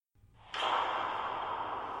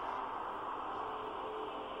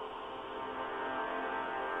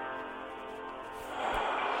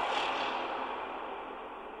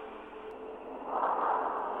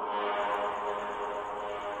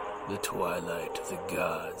twilight of the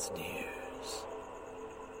gods nears,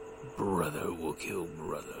 brother will kill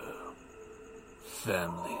brother.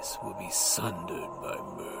 Families will be sundered by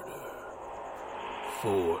murder.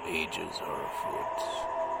 4 ages are afoot.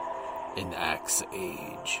 An axe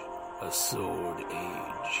age, a sword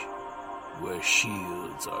age, where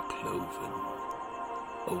shields are cloven.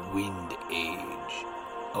 A wind age,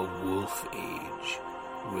 a wolf age,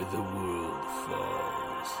 where the world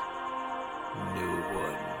falls. No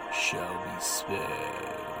one shall be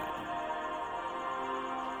spared.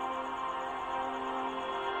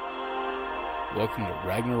 Welcome to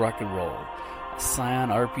Ragnarok and Roll, a Scion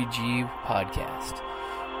RPG podcast.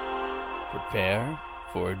 Prepare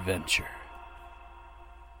for adventure.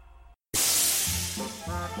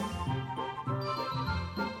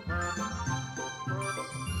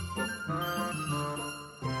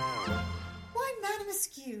 Why, Madam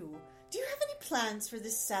Askew, do you have any plans for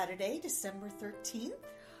this Saturday, December 13th?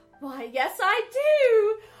 Why, yes, I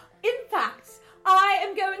do! In fact, I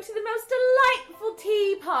am going to the most delightful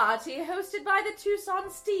tea party hosted by the Tucson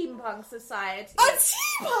Steampunk Society. A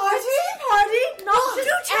tea party? Not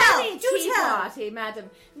just any do tea tell. party, madam.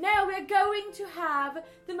 No, we're going to have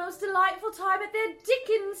the most delightful time at their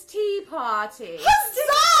Dickens Tea Party.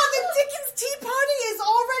 Huzzah! The Dickens Tea Party is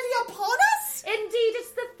already upon us? Indeed,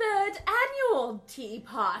 it's the 3rd annual tea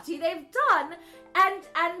party they've done,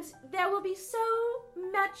 and there will be so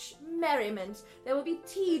much merriment. There will be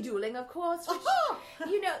tea dueling, of course, which,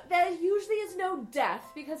 you know, there usually is no death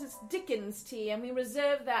because it's Dickens tea, and we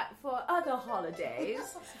reserve that for other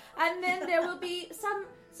holidays. And then there will be some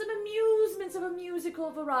amusements of a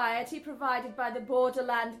musical variety provided by the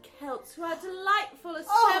Borderland Celts, who are a delightful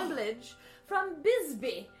assemblage from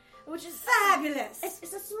Bisbee, which is Fabulous!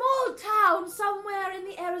 It's a small town somewhere in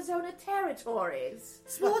the Arizona territories.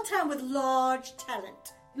 Small town with large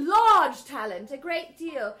talent. Large talent, a great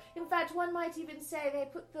deal. In fact, one might even say they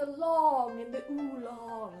put the long in the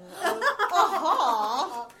oolong.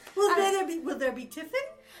 Will there be tiffin?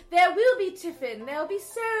 There will be tiffin. There'll be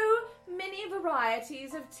so many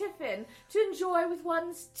varieties of tiffin to enjoy with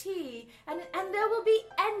one's tea. And there will be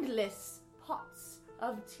endless pots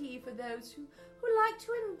of tea for those who like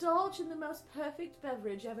to indulge in the most perfect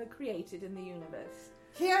beverage ever created in the universe.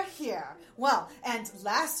 Hear, hear. Well, and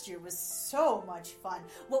last year was so much fun.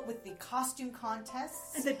 What with the costume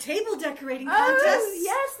contests? And the table decorating contest. Oh,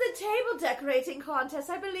 yes, the table decorating contest.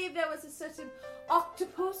 I believe there was a certain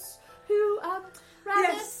octopus who ran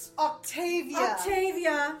Yes, Octavia.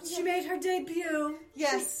 She made her debut.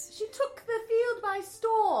 Yes. She took the field by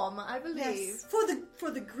storm, I believe. Yes.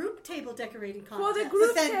 For the group table decorating contest. For the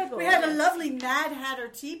group But then table. We had a lovely Mad Hatter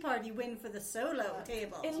Tea Party win for the solo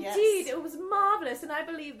table. Indeed, it was marvellous, and I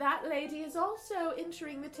believe that lady is also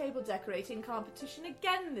entering the table decorating competition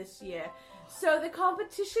again this year. So the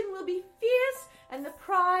competition will be fierce, and the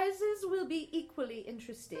prizes will be equally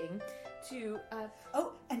interesting to...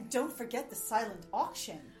 Oh, and don't forget the silent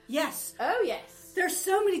auction. Yes. Oh, yes. There's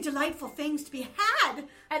so many delightful things to be had.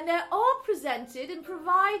 And they're all presented and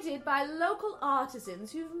provided by local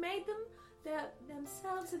artisans who've made them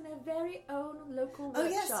themselves in their very own local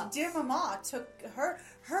workshops. Oh, yes, dear Mama took her...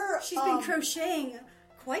 She's been crocheting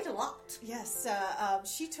quite a lot. Yes,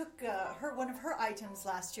 she took one of her items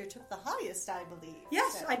last year took the highest, I believe.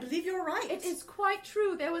 Yes, So- I believe you're right. It is quite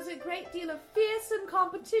true. There was a great deal of fearsome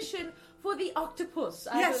competition for the octopus,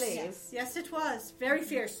 I believe. Yes, it was. Very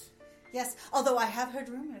fierce. Yes, although I have heard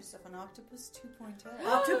rumors of an Octopus 2.0.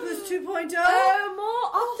 Octopus 2.0. Oh,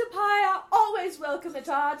 more octopi are always welcome at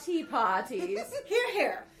our tea parties.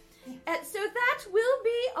 Here. And so that will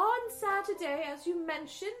be on Saturday, as you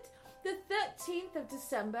mentioned, the 13th of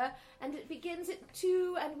December, and it begins at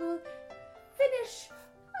 2 and will finish,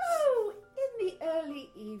 in the early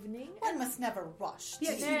evening. One must never rush.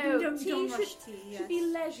 Yes, No, you don't tea rush tea. should be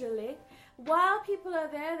leisurely. While people are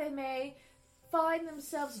there, they may find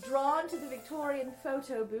themselves drawn to the Victorian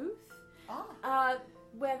photo booth,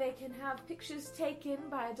 where they can have pictures taken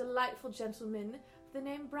by a delightful gentleman with the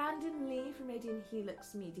name Brandon Lee from Radiant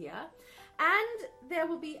Helix Media. And there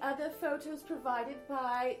will be other photos provided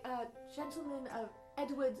by a gentleman of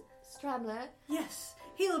Edward Stramler. Yes,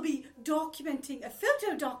 he'll be documenting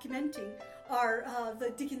our the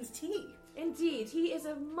Dickens tea. Indeed, he is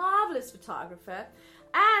a marvelous photographer,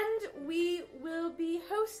 and we will be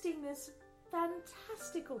hosting this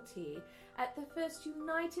fantastical tea at the First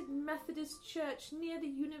United Methodist Church near the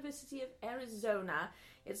University of Arizona.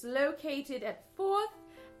 It's located at 4th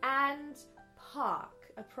and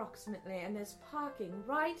Park, approximately, and there's parking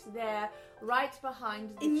right there, right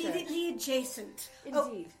behind the Immediately church. adjacent.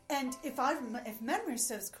 Indeed. And if memory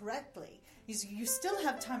serves correctly, you still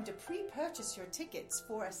have time to pre-purchase your tickets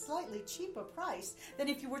for a slightly cheaper price than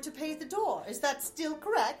if you were to pay at the door. Is that still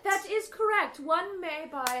correct? That is correct. One may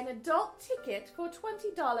buy an adult ticket for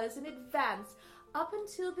 $20 in advance up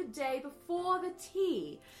until the day before the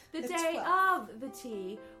tea. The day of the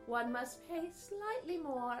tea, one must pay slightly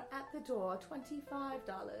more at the door, $25.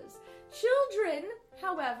 Children,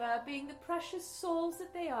 however, being the precious souls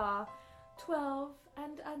that they are, 12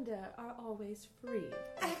 and under are always free.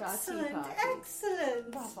 at our tea Excellent, party.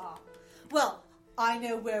 excellent. Brava. Well, I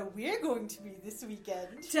know where we're going to be this weekend.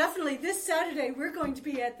 Definitely, this Saturday we're going to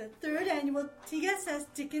be at the 3rd annual TSS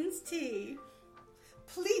Dickens Tea.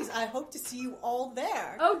 Please, I hope to see you all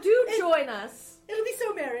there. Oh, do join us. It'll be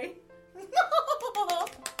so merry.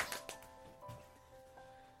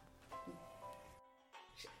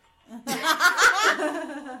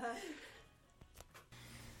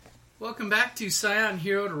 Welcome back to Scion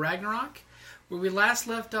Hero to Ragnarok. Where we last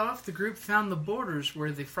left off, the group found the borders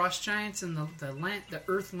where the Frost Giants and the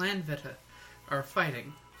Earth Landvita are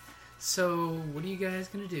fighting. So, what are you guys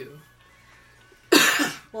going to do?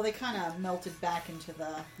 Well, they kind of melted back into the...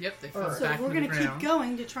 Yep, they fell Earth. So back we're in the going to keep ground.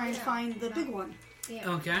 going to try and find the big one. Yeah,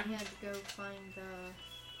 Okay. we had to go find the...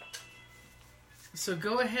 So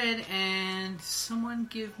go ahead and someone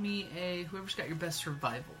give me a... Whoever's got your best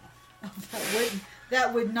survival.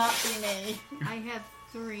 That would not be me. I have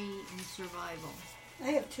 3 in survival. I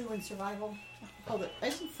have 2 in survival. Hold it.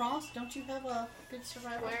 Isn't Frost? Don't you have a good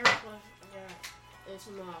survival? Where was it's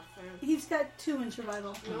not fair. He's got 2 in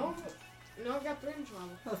survival. No, I got 3 in trouble.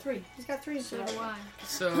 Oh, 3. He's got 3 in So do survival. I.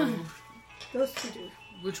 So, Those 2 do.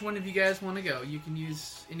 which one of you guys want to go? You can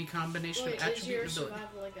use any combination Wait, of is attribute your and ability.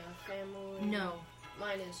 survival like a family? No.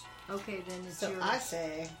 Mine is. Okay, then it's So yours. I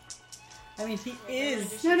say... I mean, he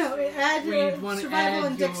is... No, add We'd wanna survival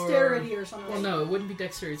add and your- dexterity or something. Well, no, it wouldn't be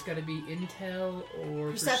dexterity. It's got to be intel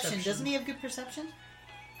or Perception. Doesn't he have good perception?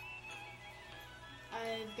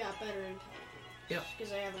 I've got better intelligence. Yep.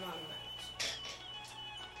 Because I have an automatics.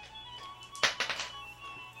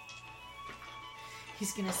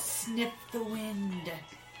 He's gonna sniff the wind.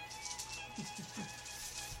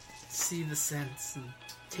 See the scents and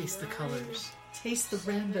taste the colors. Taste the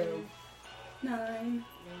rainbow. 9. 9.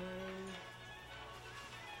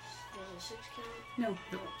 Does a 6 count? No.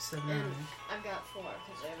 Nope, 7. And I've got 4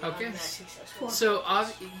 because I have an Okay. automatic successful. So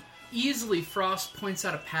easily Frost points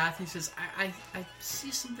out a path. He says, I see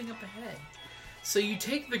something up ahead. So you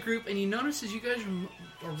take the group and you notice as you guys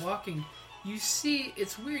are walking, you see,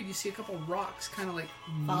 it's weird, you see a couple rocks kind of like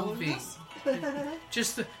Following moving. us?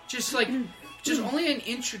 Just only an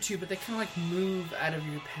inch or 2, but they kind of like move out of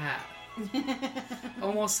your path.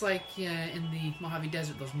 Almost like in the Mojave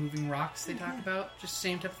Desert, those moving rocks they talk about. Just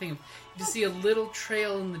same type of thing. You just see a little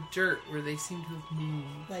trail in the dirt where they seem to have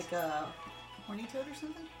moved. Like a horny toad or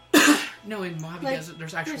something? No, in Mojave Like, Desert,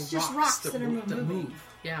 there's actual there's just rocks, rocks that are that moving. move.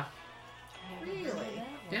 Yeah. Really?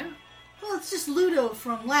 Yeah. Well, it's just Ludo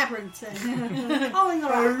from Labyrinth and calling the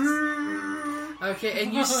rocks. Okay,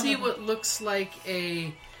 and you see what looks like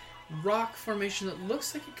a rock formation that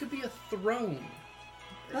looks like it could be a throne.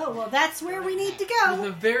 Oh, well, that's where we need to With go.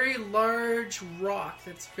 a very large rock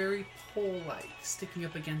that's very pole-like sticking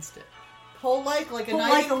up against it. Pole-like? Like a Pole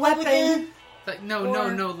knife like a with weapon. it? Like no,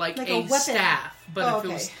 Or like like a, a weapon. staff. But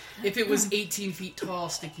Oh, if it was 18 feet tall,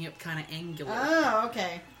 sticking up kind of angular. Oh,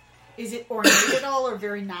 okay. Is it ornate at all or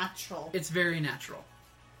very natural? It's very natural.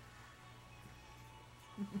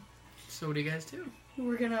 So what do you guys do?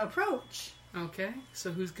 We're going to approach. Okay,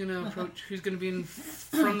 so who's gonna approach? Who's gonna be in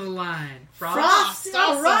front of the line? Frost!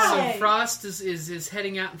 All So right. Frost is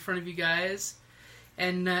heading out in front of you guys,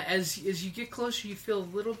 and as you get closer, you feel a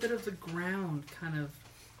little bit of the ground kind of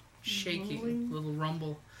shaking, little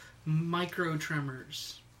rumble, micro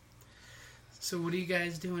tremors. So what are you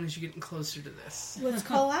guys doing as you're getting closer to this? Let's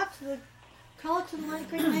call out to the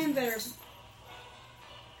great land betters.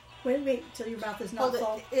 Wait till your mouth is not Hold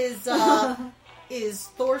full. it. Is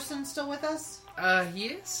Thorson still with us?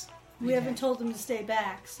 Yes. We haven't told them to stay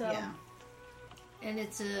back, so Yeah. And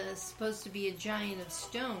it's supposed to be a giant of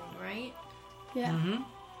stone, right? yeah. Mm-hmm.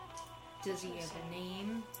 Does he have a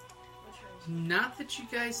name? Not that you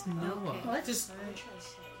guys know Okay. of. What? Just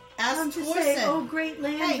I'm ask just saying, oh, Thorson. great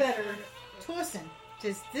land Hey. better. Thorson,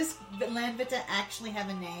 does this Landvita actually have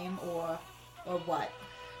a name or what?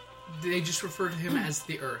 They just refer to him as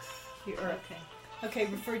the Earth. The Earth. Okay. Okay,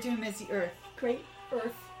 refer to him as the Earth. Great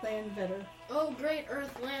earth land better. Oh, great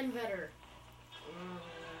Earth Landvetter.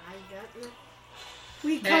 I got no.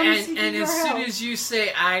 We come seeking And your as soon help. as you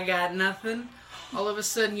say, I got nothing, all of a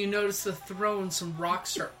sudden you notice the throne, some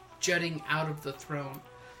rocks start jutting out of the throne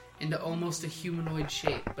into almost a humanoid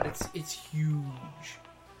shape, but it's huge.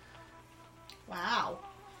 Wow.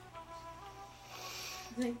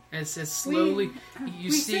 As slowly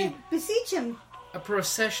you see beseech him. a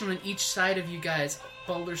procession on each side of you guys.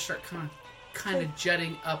 Boulders start kind of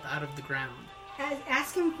jutting up out of the ground.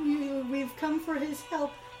 Ask him. We've come for his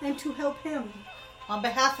help and to help him. On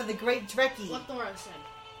behalf of the great Dreki. What Nora said.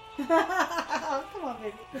 Come on,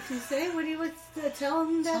 baby. What do you say? What do you tell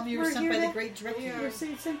him that Tell me you were we're sent here by the to- great Dreki. You were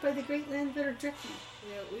sent by the great Landvetter Dreki.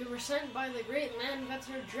 Yeah, we were sent by the great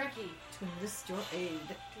Landvetter Dreki To enlist your aid.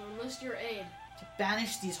 to enlist your aid. To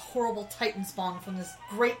banish these horrible Titan spawn from this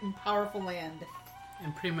great and powerful land.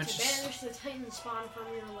 And pretty much To banish the Titan spawn from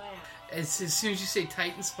your land. as soon as you say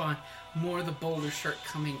Titan spawn, more of the boulders start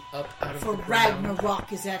coming up out of For the ground.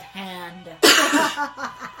 Ragnarok is at hand.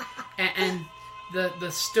 And the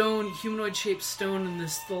stone, humanoid-shaped stone in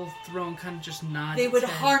this little throne kind of just nods. They would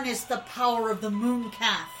its head. harness the power of the moon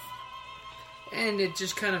calf. And it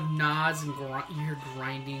just kind of nods and you hear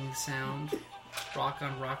grinding sound. Rock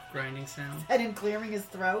on rock grinding sound. And him clearing his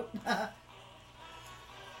throat.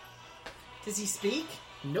 Does he speak?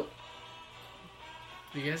 Nope.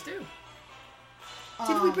 What do you guys do?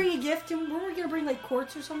 Did we bring a gift? Were we going to bring like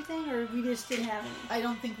quartz or something, or we just didn't have any? I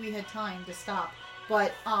don't think we had time to stop.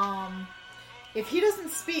 But, if he doesn't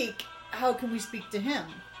speak, how can we speak to him?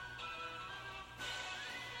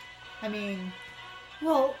 I mean...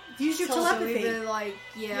 Well, use your So telepathy. They're like,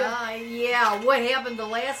 what happened the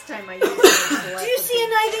last time I used telepathy? Do you see a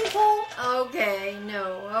knithing pole? Okay,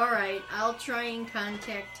 no, alright. I'll try and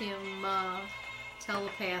contact him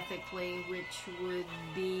telepathically, which would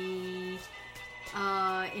be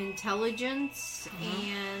intelligence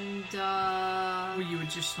and Well, you would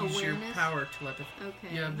just use your awareness? power telepathy.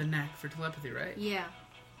 Okay. You have the knack for telepathy, right? Yeah.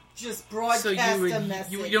 Just broadcast So you would a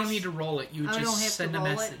message. you don't need to roll it. You would I don't just have send to a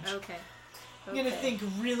roll message. it? Okay. I'm gonna think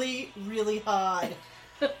really, really hard.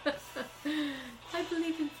 I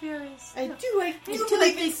believe in fairies. I do Do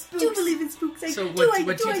believe in spooks. believe in spooks. So what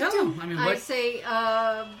do you tell them? I mean, I what say,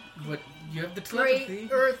 what you have the telepathy.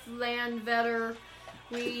 Great Earth Landvetter,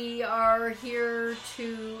 we are here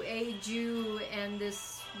to aid you and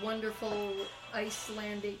this wonderful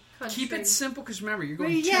Icelandic country. Keep it simple, because remember, you're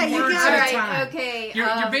going Well, two yeah, you words got at All a right, time. okay.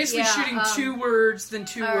 You're basically shooting two words, then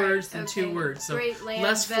two all right, words, then okay. two words. So Great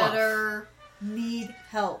less fluff. Landvetter, Need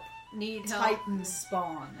help. need help. Titan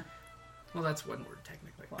spawn. Well, that's one word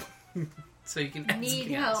technically. So you can add Need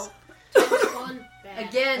something else. help. One bad.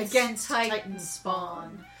 Against Titan Titan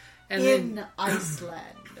spawn. spawn. And in then, Iceland.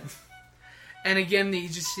 and again, you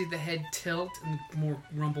just see the head tilt and more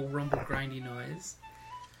rumble, grindy noise.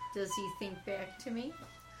 Does he think back to me?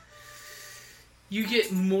 You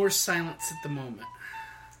get more silence at the moment.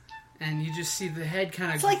 And you just see the head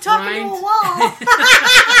kind of It's like grind. talking to a wall.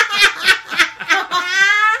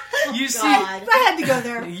 You see, God. I had to go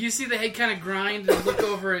there. you see the head kind of grind and look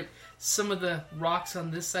over at some of the rocks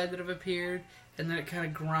on this side that have appeared, and then it kind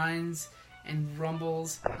of grinds and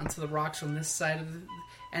rumbles onto the rocks on this side of the,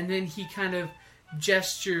 and then he kind of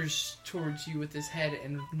gestures towards you with his head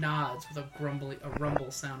and nods with a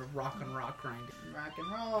rumble sound of rock on rock grinding. Rock and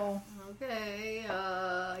roll. Okay,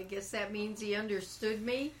 I guess that means he understood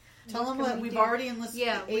me. Tell What him can that we we've do? already enlisted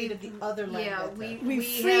Yeah, the aid of the other land. yeah, We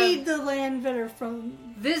we freed have the Landvetter from.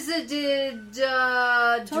 visited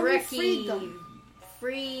Tell me Dreki. freed them.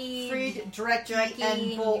 Freed Dreki Dreki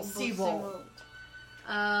and Seabolt.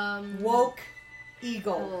 Woke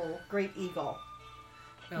Eagle. Oh. Great Eagle.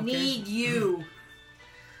 Okay. Need you.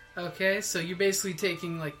 Okay, so you're basically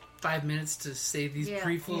taking like 5 minutes to say these Yeah.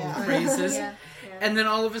 brief little Yeah. phrases. Yeah, And then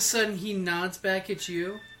all of a sudden he nods back at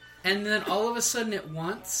you. And then all of a sudden at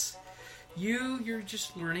once, you're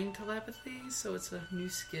just learning telepathy, so it's a new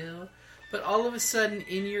skill. But all of a sudden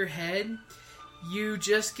in your head, you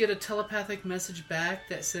just get a telepathic message back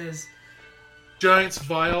that says, Giants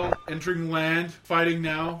vile, entering land, fighting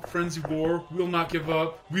now, frenzy war, will not give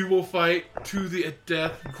up. We will fight to the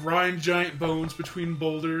death, grind giant bones between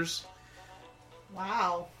boulders.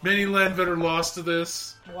 Wow. Many Landvetter lost to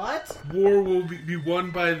this. What? War will be won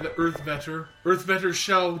by the Earthvetter. Earthvetter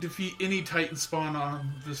shall defeat any Titan spawn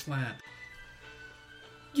on this land.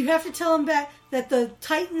 You have to tell him back that the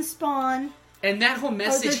Titan spawn. and that whole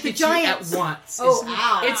message the hits you at giants. once. Oh, It's-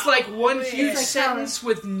 ow. It's like one huge like sentence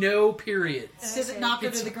with no periods. Does it knock her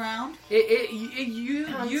It's- to the ground?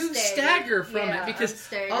 You stagger from Yeah, it because I'm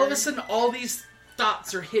staggered. all of a sudden all these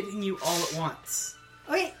thoughts are hitting you all at once.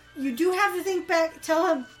 Wait, you do have to think back. Tell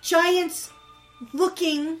him giants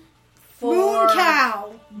looking For moon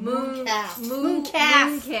cow. Moon calf. Moon calf.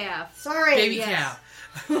 Moon calf. Sorry, Baby yes.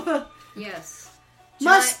 cow. Yes.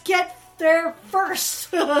 must get there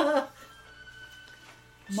first.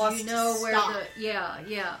 Must you know where stop.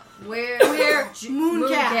 where Moon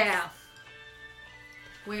calf.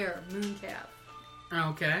 Where? Mooncalf.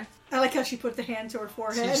 Okay. I like how she put the hand to her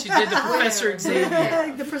forehead. She did the Professor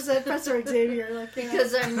Xavier. The Professor Xavier. Like, yeah.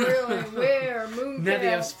 Because I'm really where? Now they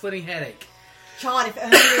have Mooncalf. splitting headache. God, if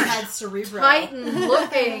only we had Cerebro. Titan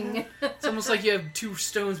looking. It's almost like you have 2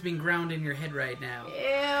 stones being ground in your head right now. Ew,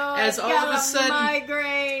 As I all got of a sudden-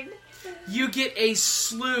 migraine. You get a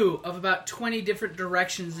slew of about 20 different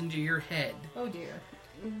directions into your head. Oh dear.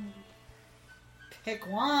 Pick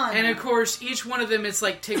one. And of course, each one of them is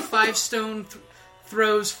like take 5 stone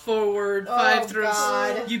throws forward, 5 throws.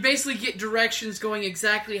 God. You basically get directions going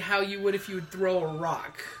exactly how you would if you would throw a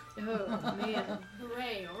rock. Oh, man.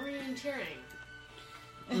 Hooray, orienteering.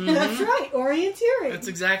 That's right, orienteering. That's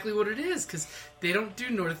exactly what it is, because they don't do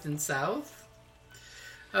north and south.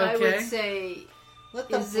 I Okay. would say, Let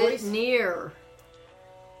the is voice. it near?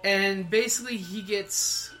 And basically, he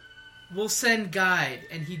gets. We'll send guide,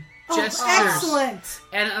 and he Oh, gestures. excellent!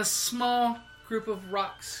 And a small group of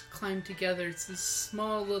rocks climb together. It's this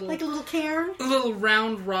small little. Like a little cairn. A little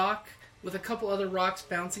round rock with a couple other rocks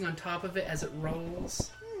bouncing on top of it as it rolls.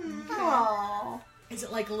 Aww. Is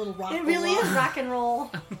it like a little rock? It really is rock and roll.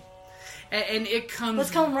 And it comes. Let's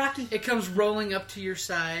call him Rocky. It comes rolling up to your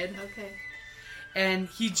side, Okay. and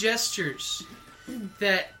he gestures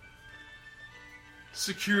that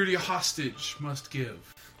Security hostage must give.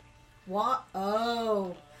 What?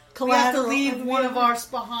 Oh. We have to Collateral. leave one of ours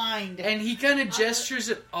behind. and he kind of gestures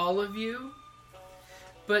at all of you,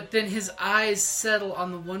 but then his eyes settle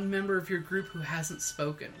on the one member of your group who hasn't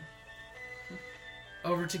spoken.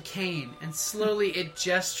 Over to Kane, and slowly it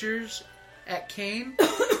gestures at Kane,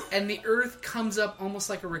 and the earth comes up almost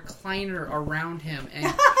like a recliner around him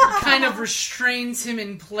and kind of restrains him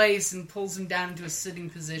in place and pulls him down into a sitting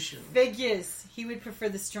position. Figures. He would prefer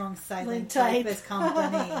the strong silent Type. type as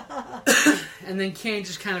company. And then Kane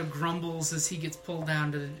just kind of grumbles as he gets pulled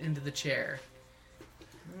down into the chair.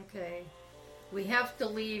 Okay. We have to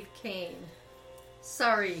leave Kane.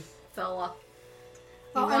 Sorry, fella. He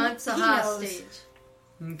Oh, and wants a he knows. hostage.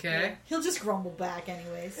 Okay? He'll just grumble back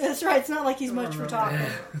anyways. That's right, it's not like he's much for talking.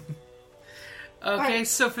 Okay, Right.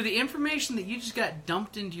 so for the information that you just got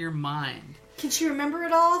dumped into your mind, Can she remember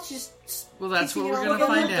it all? She's just well, that's what piecing it we're all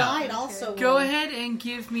going to together? find out. Guide also. Go ahead and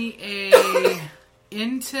give me a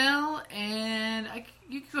intel, and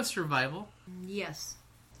you can go survival. Yes.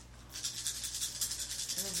 I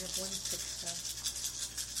have 1 success.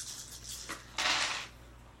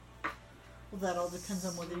 Well, that all depends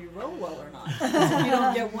on whether you roll well or not. If you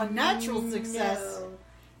don't get one natural success,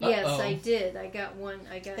 No. Yes, Uh-oh. I did. I got 1.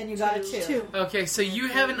 I got then you 2. got a 2. two. Okay, so you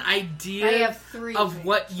have an idea I have 3. of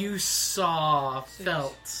what you saw,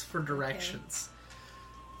 felt for directions.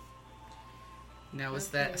 Now, is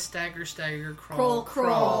that Okay. stagger, Crawl, crawl,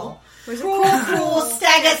 crawl. Where's it? Crawl, crawl,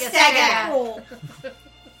 stagger, stagger. Crawl.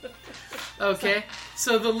 Okay,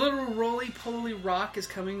 so the little roly-poly rock is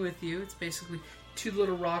coming with you. It's basically 2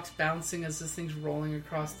 little rocks bouncing as this thing's rolling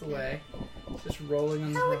across the way. Just rolling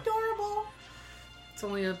on the How rock. adorable. It's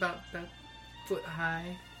only about foot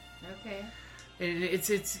high. Okay. And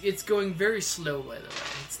it's going very slow, by the way.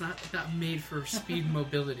 It's not made for speed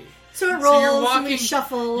mobility. So it So rolls you're and walking- we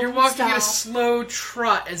shuffle. You're walking style. at a slow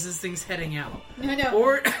trot as this thing's heading out. No.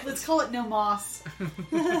 Or Let's call it no moss.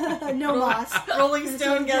 No moss. Rolling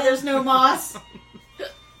Stone gathers no moss.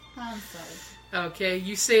 I'm sorry. okay,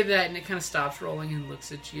 you say that, and it kind of stops rolling and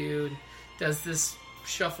looks at you and does this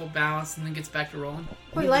shuffle bounce, and then gets back to rolling.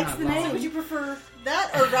 Oh, he likes the Not long. name. Would you prefer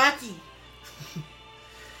that or Rocky?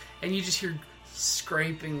 And you just hear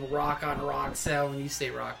scraping rock on rock sound when you say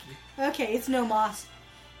Rocky. Okay, it's no moss.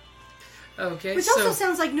 Okay, Which so also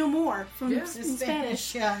sounds like no more from Yeah. in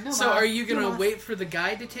Spanish. Yeah, no so moss. are you gonna Moss. wait for the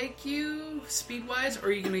guide to take you speed wise, or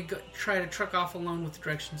are you gonna try to truck off alone with the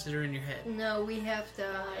directions that are in your head? No, we have to.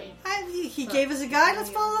 He gave us a guide. Let's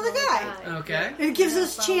follow the guide. Okay. It gives Yeah,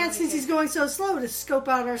 us follow chance, the since he's guide. going so slow, to scope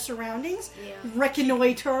out our surroundings, Yeah.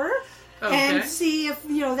 reconnoiter, Okay. and see if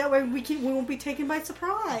that way we won't be taken by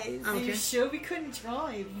surprise. Are you Okay. sure we couldn't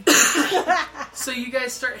drive? So you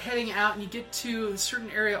guys start heading out, and you get to a certain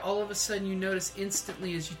area. All of a sudden, you notice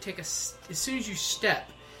instantly as you as soon as you step,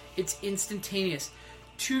 it's instantaneous.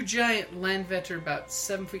 2 giant Landvetter, about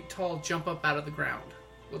 7 feet tall, jump up out of the ground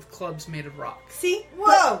with clubs made of rock, See,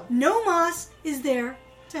 Whoa! But no moss is there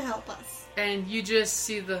to help us. and you just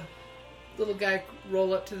see the little guy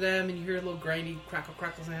roll up to them, and you hear a little grindy crackle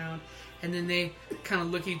sound. And then they kind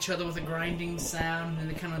of look at each other with a grinding sound, and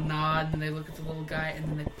they kind of nod, and they look at the little guy, and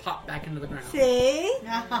then they pop back into the ground. See,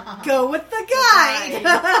 go with the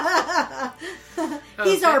guide.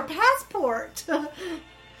 He's Okay. our passport.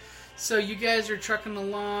 So you guys are trucking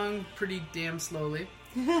along pretty damn slowly.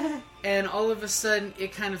 and all of a sudden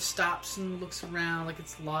it kind of stops and looks around like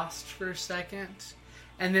it's lost for a second,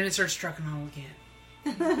 and then it starts trucking on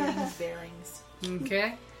again. Getting his bearings.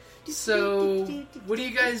 Okay. So, what are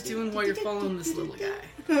you guys doing while you're following this little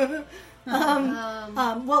guy?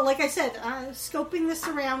 Well, like I said, scoping the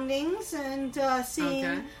surroundings and seeing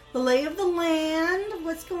Okay. the lay of the land,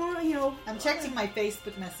 what's going on, I'm checking my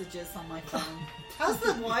Facebook messages on my phone. How's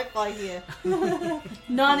the Wi-Fi here?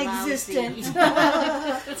 non-existent.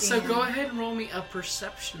 So go ahead and roll me a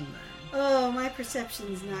perception then. Oh, my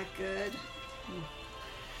perception's not good.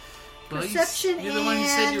 Well, Perception you're the one who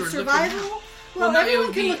said you and were looking out. survival? Well, no, it everyone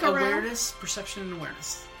would can be look around. awareness, perception, and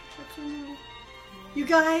awareness. You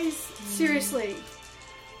guys, seriously,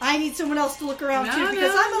 I need someone else to look around No, too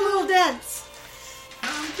because no, I'm a little dense.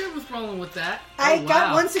 I'm good with rolling with that. I Oh, got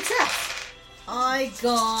wow. one success. I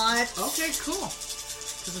got... Okay, cool.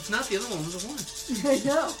 Because if not, the other one was a 1. I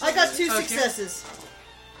know. I got 2 Okay. successes.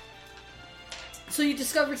 So you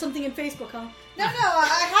discovered something in Facebook, huh? No,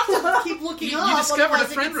 I have to keep looking You up. discovered a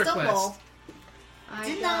otherwise I friend could stumble. request.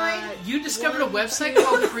 Didn't I? You discovered a 1, website 2,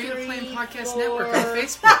 called Creative 3, Flame Podcast 4. Network on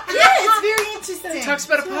Facebook. Yeah, it's very interesting. It talks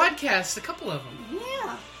about a podcast, a couple of them.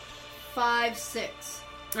 Yeah. 5, 6.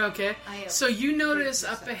 Okay. I have So you notice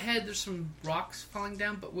 3%. up ahead there's some rocks falling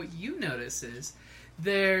down, but what you notice is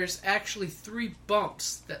there's actually 3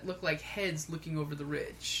 bumps that look like heads looking over the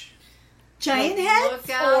ridge. Giant heads? Look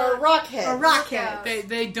out. Or rockhead. Or rock heads?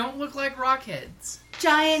 They don't look like rock heads.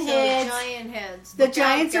 Giant So heads. giant heads. The Look out,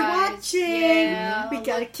 giants are guys. watching. Yeah, We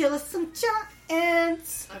gotta kill us some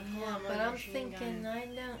giants. But I'm thinking, I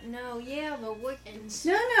don't know. Yeah, but what?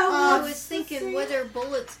 No, I no. was thinking, what are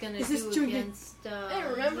bullets going to Is this do Junior? against? Hey,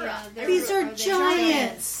 remember, These are they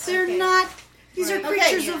giants. They're Okay. not. These Right. are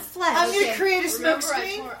creatures Okay. of flesh. I'm going to Okay. create a smoke Remember,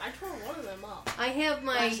 screen. I tore one of them up. I have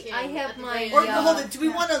my. Last game, I at have the my. very Or end. hold it. Do we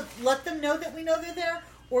want to let them know that we know they're there?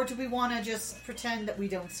 Or do we want to just pretend that we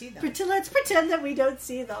don't see them? Let's pretend that we don't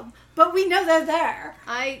see them, but we know they're there.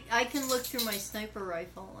 I can look through my sniper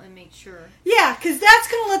rifle and make sure. Yeah, because that's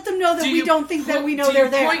going to let them know that we don't think that we know they're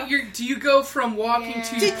there. Do you go from walking Yeah.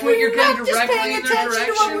 to Did point your you gun not just directly paying in their attention to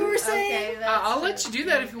direction? what we were saying? Okay, that's I'll let it. you do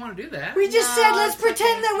that if you want to do that. We just No, said let's it's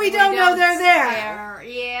pretend okay. that we don't know they're there.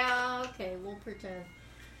 Yeah. Okay, we'll pretend.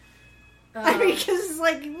 I mean, because it's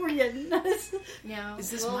like we're getting Yeah. Is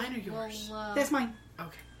this mine or yours? That's mine.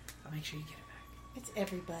 Okay, I'll make sure you get it back. It's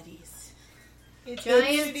everybody's. It's Giants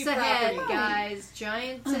community ahead, property. guys.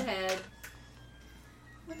 Giants ahead.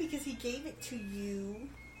 Well, because he gave it to you.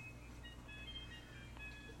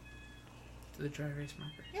 To the dry erase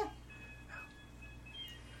marker. Yeah.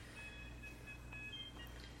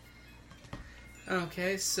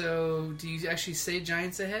 Okay, so do you actually say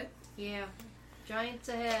giants ahead? Yeah. Giants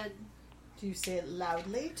ahead. Do you say it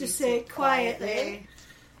loudly? Do Just you say it quietly.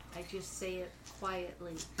 I just say it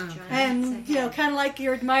quietly. Okay. Giants And, ahead. kind of like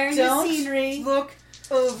you're admiring Don't the scenery. look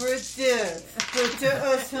over there. But there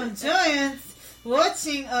are some giants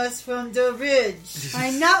watching us from the ridge.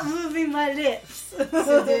 I'm not moving my lips.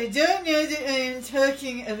 So they don't know that I am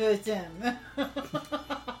talking about them.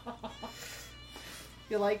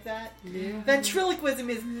 You like that? Yeah. Ventriloquism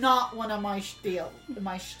is not one of my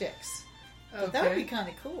shticks. But that would be Okay. kind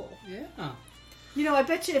of cool. Yeah. I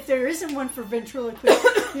bet you if there isn't one for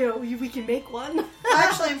ventriloquism, we can make one.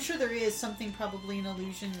 Actually, I'm sure there is something, probably an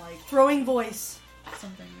illusion, like Throwing voice.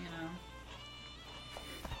 something,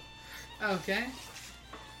 Okay.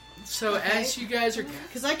 So Okay. as you guys are,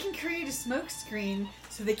 Because I can create a smoke screen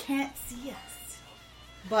so they can't see us.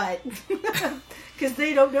 But, Because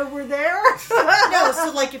they don't know we're there. no,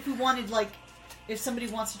 so like if we wanted, like, if somebody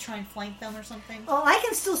wants to try and flank them or something. Well, I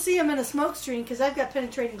can still see them in a smoke screen because I've got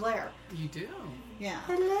penetrating glare. you do. Yeah.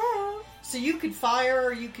 Hello. So you could fire,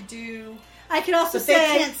 or you could do... I can also But they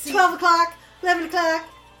say can't see. 12 o'clock, 11 o'clock,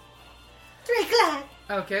 3 o'clock.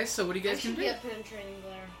 Okay, so what do you I guys can should do? get penetrating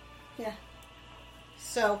glare.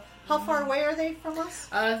 So, how far away are they from us?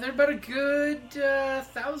 They're about a good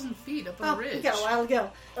 1,000 feet up on Oh, the ridge. we got a while to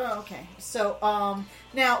go. Oh, okay. So,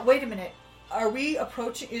 now, wait a minute. Are we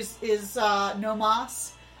approaching... Is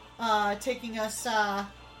Nomas taking us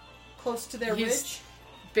close to their He's- ridge?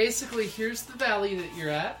 Basically, here's the valley that you're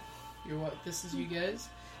at. This is you guys,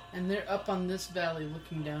 and they're up on this valley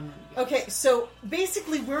looking down on you guys. Okay, so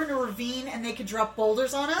basically we're in a ravine and they could drop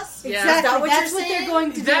boulders on us? Yeah. Exactly. Is that what That's you're what they're saying?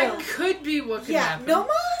 going to That do. could be what could Yeah, happen.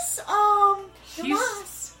 Nomas, He's-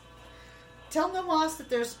 Nomas. Tell Nomas that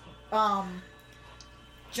there's,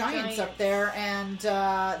 giants up there and,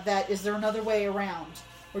 that, is there another way around?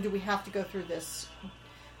 Or do we have to go through this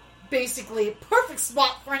basically perfect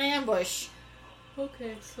spot for an ambush?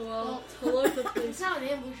 Okay, so I'll Well, telepathically. it's not an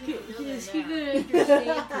ambush. We don't know Is they're he there. gonna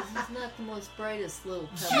understand? Because he's not the most brightest little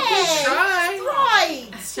pebble. Hey, Try. right.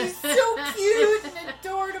 She's so cute and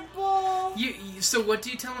adorable. So what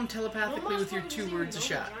do you tell him No telepathically with your 2 words a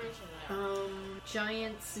shot?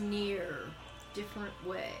 Giants near, different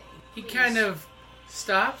way. He kind of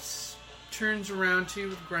stops, turns around to you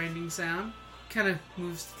with a grinding sound, kind of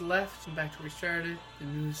moves to the left and back to where he started, then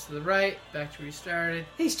moves to the right, back to where he started.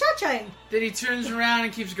 He's cha-chaing. Then he turns around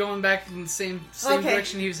and keeps going back in the same Okay.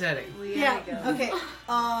 direction he was heading. We Yeah, gotta go. Okay.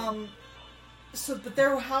 So, but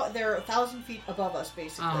they're 1,000 feet above us,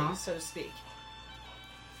 basically, Uh-huh. so to speak.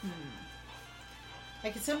 I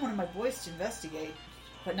could send one of my boys to investigate,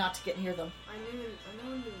 but not to get near them. I know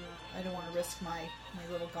you know. I don't want to risk my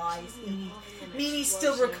little guys. An Meanie's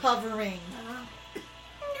still explosion. recovering. No,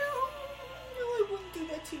 I wouldn't do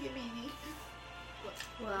that to you, Meanie.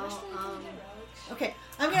 Well, We're still able to get relics. Okay,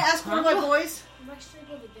 I'm gonna ask one of my boys. We're still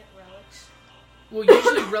able to get relics. Well,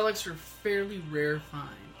 usually relics are fairly rare find.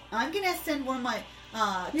 I'm gonna send one of my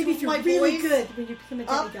Maybe two if of you're my really boys good when you become a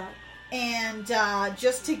up. demigod. and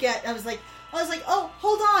just to get, I was like, oh,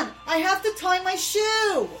 hold on, I have to tie my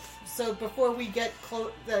shoe. So before we get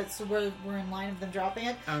close, so we're in line of them dropping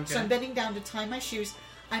it. Okay. So I'm bending down to tie my shoes.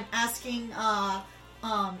 I'm asking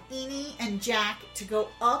Eni and Jack to go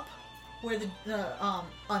up where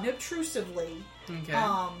unobtrusively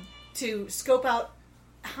Okay. to scope out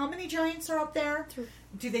how many giants are up there.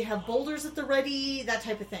 Do they have boulders at the ready? That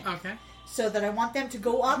type of thing. Okay. So that I want them to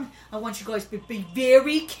go up. I want you guys to be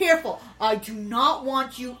very careful. I do not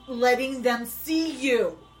want you letting them see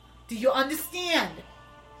you. Do you understand?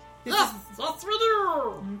 This is that's what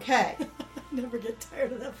do. okay. Never get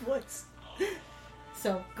tired of that voice.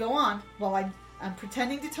 So go on. While I'm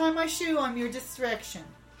pretending to tie my shoe, I'm your distraction.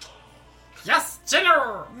 Yes,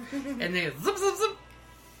 General. And they zip zip zip.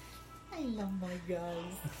 I love my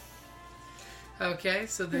guys. Okay,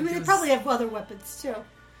 so I then mean, they probably have other weapons too.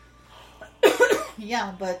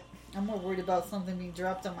 Yeah, but I'm more worried about something being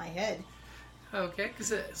dropped on my head. Okay,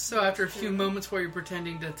 so after a few moments while you're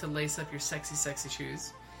pretending to lace up your sexy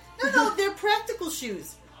shoes. No, they're practical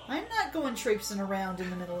shoes. I'm not going traipsing around in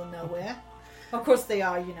the middle of nowhere. Of course they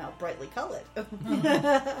are, brightly colored.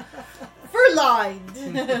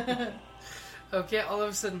 Fur-lined. Okay, all of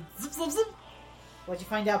a sudden, zip zip zip. What'd you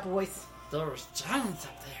find out, boys? There's giants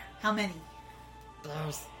up there. How many?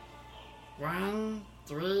 There's 1,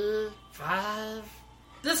 3, 5.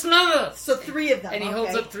 This number. So 3 of them. And he okay.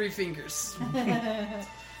 holds up 3 fingers,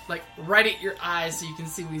 like right at your eyes, so you can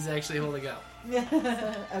see what he's actually holding up.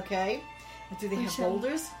 Okay. Do they have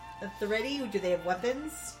boulders at the ready? Or do they have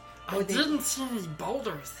weapons? I Or they didn't see any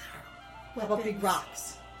boulders there. How about big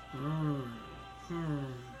rocks?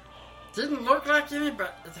 Didn't look like any,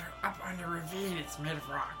 but they're up on the ravine. It's made of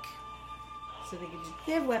rock. So they could just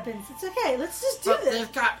They have weapons. It's okay. Let's just do But this.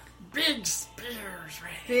 they've got big spears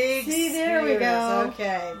ready. big See, there we spears. go.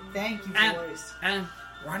 Okay. Thank you, And- boys. And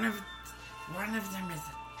one of them is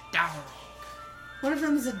a dog. One of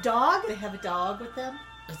them is a dog. They have a dog with them.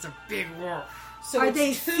 It's a big wolf. So Are it's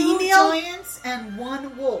they 2 female? giants and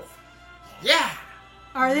 1 wolf. Yeah.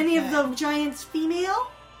 Are any of Okay. the giants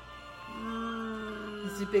female?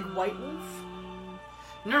 Is it a big white wolf?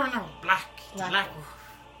 No, black. Black Black wolf.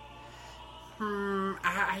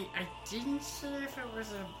 I didn't see if it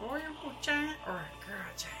was a boy giant or a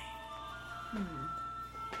girl giant.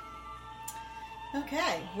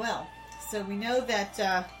 Okay, well, so we know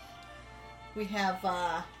that we have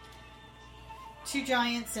 2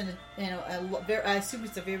 giants and I assume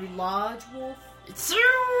it's a very large wolf. It's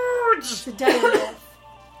huge! It's a dire wolf.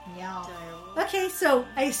 Yeah. Okay, so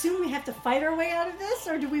I assume we have to fight our way out of this,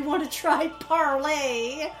 or do we want to try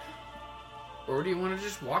parlay? Or do you want to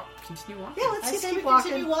just continue walking? Yeah, let's I just say keep we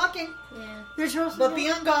walking. continue walking, Yeah. There's also but be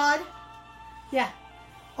on guard. yeah,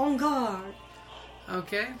 on guard.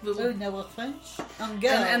 Okay. Oh, no French. On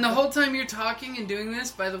guard. And the whole time you're talking and doing this,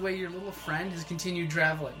 by the way, your little friend has continued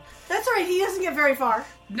traveling. That's all right. He doesn't get very far.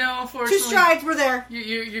 No, 2 unfortunately. strides, we're there.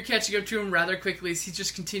 You're catching up to him rather quickly. So he's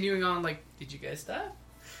just continuing on like, did you guys stop?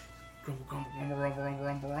 Grumble, grumble, grumble, rumble, rumble,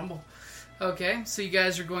 rumble, rumble. Okay, so you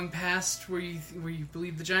guys are going past where you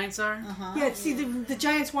believe the giants are? Uh-huh. Yeah, see, the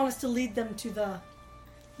giants want us to lead them to the.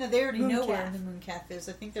 No, they already know where Mooncalf. the mooncalf is.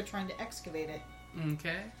 I think they're trying to excavate it.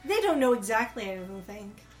 Okay. They don't know exactly, I don't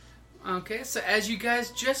think. Okay, so as you guys,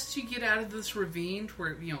 just as you get out of this ravine where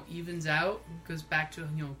it, evens out, goes back to,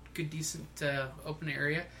 good, decent, open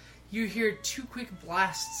area, you hear 2 quick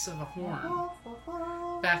blasts of a horn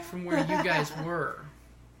back from where you guys were.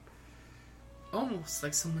 Almost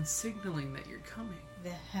like someone signaling that you're coming.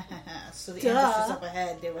 So the Duh. ambushers up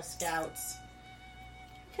ahead, they were scouts.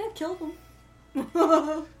 Could have killed them.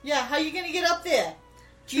 Yeah, how you gonna get up there?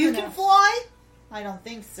 True You can enough. fly? I don't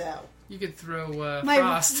think so. You could throw My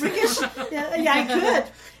Frost. ricochet, yeah, I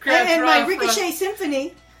could. Grab and my Frost. Ricochet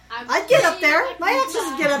Symphony, I I'd get up there. believe I My can axes would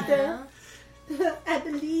fly. get up there. I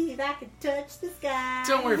believe I can touch the sky.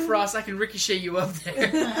 Don't worry, Frost. I can ricochet you up there.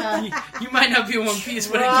 you might not be in one piece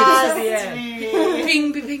when it Trust gets to the end. me.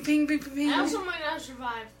 Ping, ping, ping, ping, ping, ping. I also might not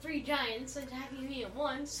survive 3 giants attacking me at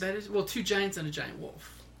once. That is 2 giants and a giant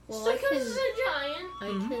wolf. Well, Still I because can, it's a giant. I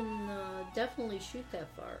Mhm. can definitely shoot that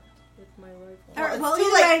far with my rifle. All right, It's well, too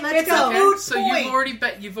either late. way, let's It's go. a moot So point.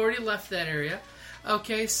 you've already left that area.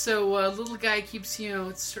 Okay, so little guy keeps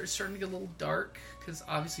it's starting to get a little dark because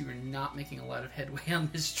obviously we're not making a lot of headway on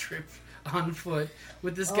this trip on foot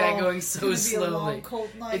with this guy going it's so gonna be a slowly. long,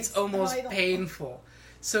 cold night. It's almost I don't- painful.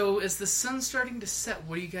 So as the sun's starting to set,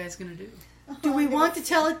 what are you guys gonna do? Do we want to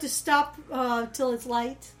tell it to stop till it's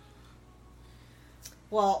light?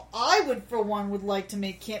 Well, I would, for one, would like to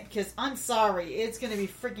make camp because I'm sorry, it's going to be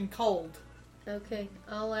freaking cold. Okay,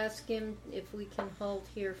 I'll ask him if we can halt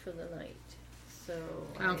here for the night. So,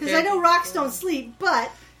 Okay. Because I know rocks don't sleep,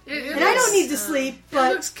 but It and I don't need to looks- sleep, It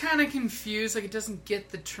but looks kind of confused, like it doesn't get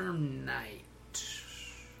the term night.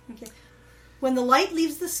 when the light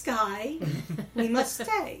leaves the sky, we must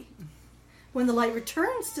stay. When the light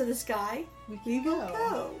returns to the sky, we will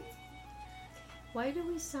go. why do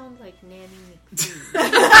we sound like Nanny McPhee?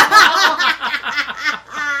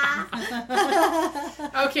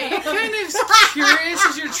 Okay, it kind of curious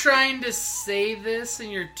as you're trying to say this in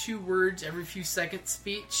your 2 words every few seconds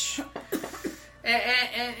speech.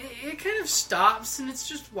 And it kind of stops and it's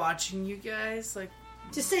just watching you guys like,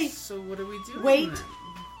 Just say so what are we doing? Wait. then?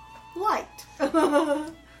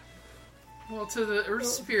 light. Well, to the Earth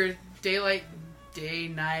Spirit, daylight, day,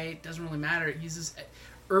 night, doesn't really matter. It uses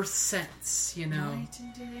Earth sense, Night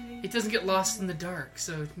and day. It doesn't get lost in the dark,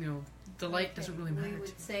 so, the light doesn't really matter. We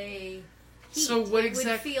would say heat. So what it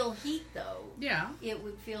exact- would feel heat, though. Yeah. It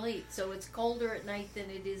would feel heat. So it's colder at night than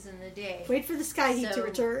it is in the day. Wait for the sky heat to So,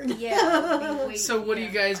 return. Yeah. we'll be wait- So what are yeah.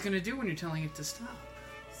 you guys going to do when you're telling it to stop?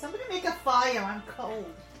 Somebody make a fire, I'm cold.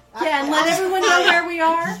 Yeah, and let everyone know where we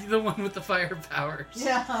are. The one with the fire powers.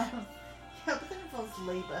 Yeah. Yeah, but then it involves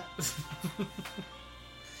labor.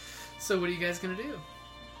 So what are you guys going to do?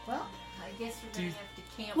 Well, I guess we're Do gonna you- have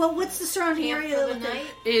to camp. Well, what's the surrounding camp area for the look like? night?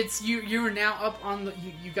 It's you are now up on the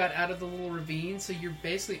you got out of the little ravine, so you're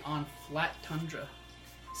basically on flat tundra.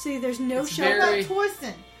 See, there's no It's shelter. what very- about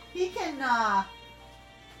Torsten? He can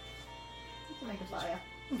make a fire.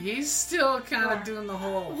 He's still kind of doing the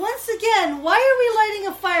whole. Once again, why are we lighting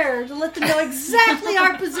a fire to let them know exactly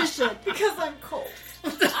our position? Because I'm cold.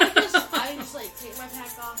 I just like take my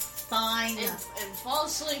pack off Fine. and fall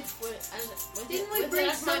asleep with Didn't it, we with bring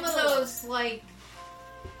it as my some of pillow. those like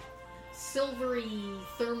silvery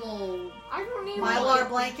thermal? I don't need Mylar one.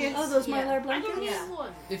 blankets. Oh, those Yeah. Mylar I blankets? don't need Yeah.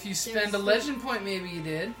 one. If you spend a legend point, maybe you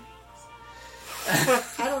did. I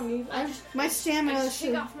don't need. I just My I stamina just take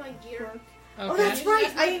should. off my gear. Oh, Okay. that's right.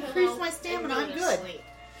 Use I my increased pillow my and stamina. go I'm to good. sleep.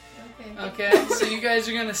 Okay. Okay, so you guys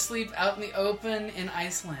are gonna sleep out in the open in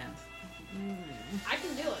Iceland. I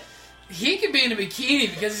can do it. He could be in a bikini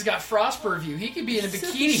because he's got frost purview. He could be in a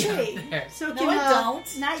bikini out there. So No, can, I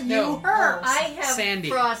don't. Not you, No. her. I have Sandy.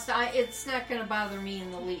 frost. It's not going to bother me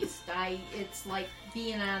in the least. It's like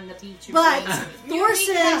being on the beach. or But something.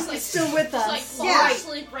 Thorson like- is still with Just like us. fall Yeah.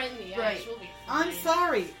 asleep right in the ice. Right. We'll be I'm fine.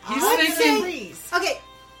 sorry. He's I thinking- can freeze. Okay,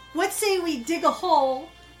 let's say we dig a hole,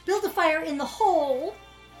 build a fire in the hole,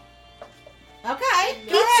 Okay.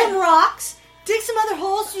 Go eat some ahead. rocks, dig some other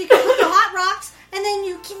holes so you can put the hot rocks, and then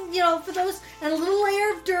you can, for those, and a little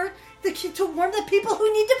layer of dirt to warm the people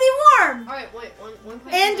who need to be warm. All right, wait. One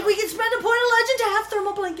question. And though. we can spend a point of legend to have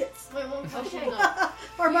thermal blankets. Wait, one question. Okay.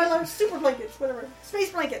 though. Or Mylar super blankets, whatever.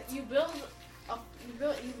 Space blankets. You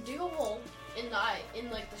dig a hole in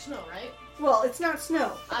like the snow, right? Well, it's not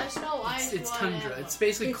snow. Snow, ice. It's what, tundra. whatever. It's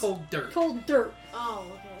basically It's cold dirt. Cold dirt. Oh,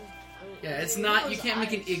 okay. Yeah, it's If not. it You was can't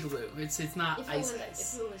make an ice- igloo. It's not If ice. it was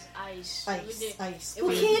ice, it would Ice. Ice. It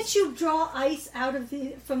Well, would- can't you draw ice out of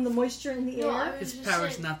from the moisture in the No, I air? was His just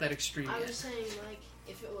power's saying- not that extreme I yet. was saying, like,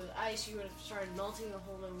 if it was ice, you would have started melting the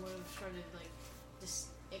hole and would have started, like, just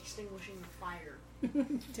extinguishing the fire.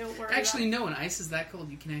 Don't worry. Actually, no. When ice is that cold,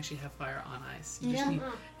 you can actually have fire on ice. You just Yeah. need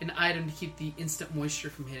an item to keep the instant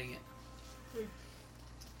moisture from hitting it.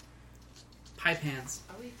 Pipe hands.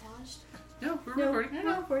 Are we paused? No, we're No, recording.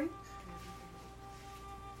 no, worry.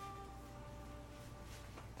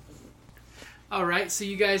 All right, so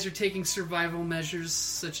you guys are taking survival measures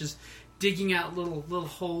such as digging out little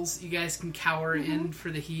holes that you guys can cower in for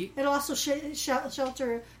the heat. It also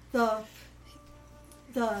shelter the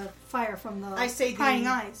fire from the I say prying the-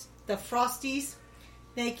 eyes. the Frosties,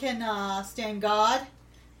 they can stand guard,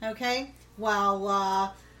 okay?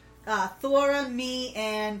 While Thora, me,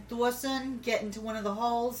 and Thorson get into one of the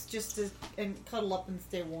holes and cuddle up and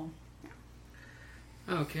stay warm.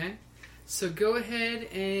 Okay. So go ahead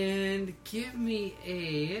and give me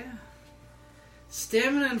a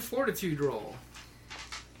stamina and fortitude roll.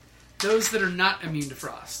 Those that are not immune to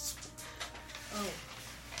frost. Oh.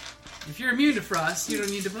 If you're immune to frost, you don't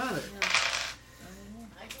need to bother.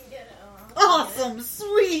 I can get it. Awesome,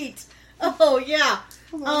 sweet. Oh yeah.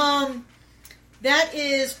 That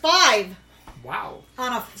is 5 Wow.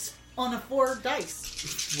 on a 4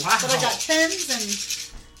 dice. Wow. But I got 10s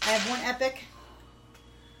and I have 1 epic.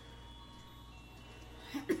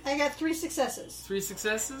 I got 3 successes. 3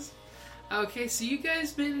 successes? Okay, so you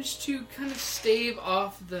guys managed to kind of stave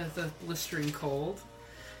off the blistering cold.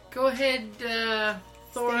 Go ahead,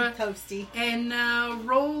 Thora, Stay toasty. and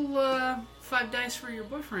roll 5 dice for your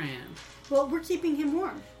boyfriend. Well, we're keeping him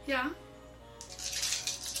warm. Yeah.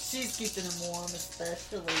 She's keeping him warm,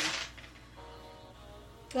 especially.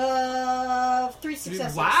 3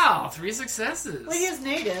 successes. Wow, 3 successes. Well, he is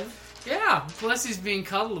native. Yeah, plus he's being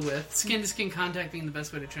cuddled with. Skin-to-skin contact being the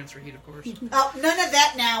best way to transfer heat, of course. Oh, none of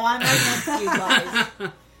that now. I'm against you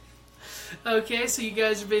guys. Okay, so you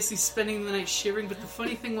guys are basically spending the night shivering, but the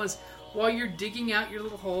funny thing was, while you're digging out your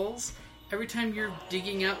little holes, every time you're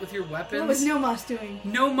digging out with your weapons... What was Nomos doing?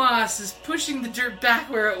 Nomos is pushing the dirt back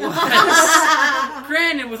where it was.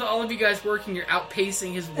 Granted, with all of you guys working, you're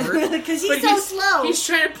outpacing his work. Because but he's so slow. He's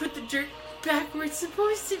trying to put the dirt back where it's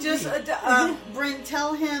supposed to be. Just, Bryn,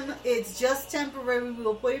 tell him it's just temporary.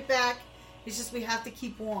 We'll put it back. It's just we have to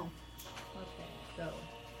keep warm. Okay, go.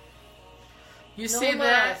 You No say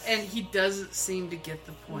that, mas. and he doesn't seem to get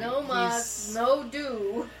the point. No mas, no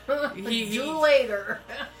do. He- do later.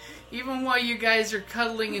 Even while you guys are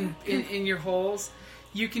cuddling in your holes,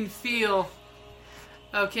 you can feel.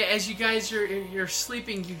 Okay, as you guys you're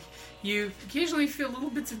sleeping, you occasionally feel little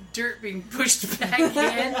bits of dirt being pushed back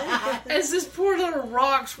in as this poor little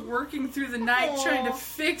rock's working through the night trying to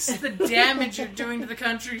fix the damage you're doing to the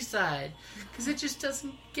countryside, because it just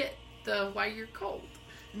doesn't get why you're cold.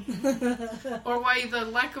 Or why the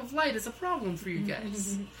lack of light is a problem for you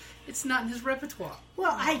guys. It's not in his repertoire.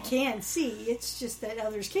 Well, I can see. It's just that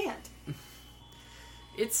others can't.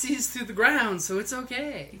 It sees through the ground, so it's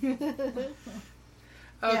okay.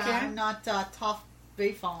 Okay. Yeah, I'm not Toph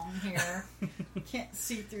Bayfong here. Can't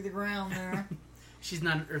see through the ground there. She's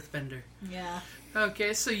not an earthbender. Yeah.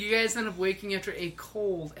 Okay, so you guys end up waking after a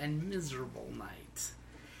cold and miserable night.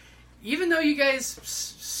 Even though you guys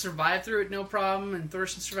survived through it no problem, and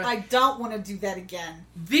Thorsten survived... I don't want to do that again.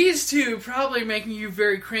 These two probably making you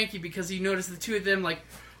very cranky because you notice the two of them like,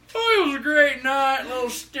 oh, it was a great night, little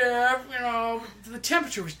Steph, you know. The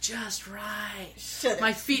temperature was just right. Shut up.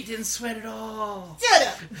 My feet didn't sweat at all. Shut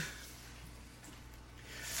up.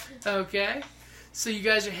 Okay. So you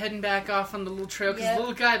guys are heading back off on the little trail because Yep. the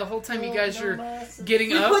little guy, the whole time you guys are getting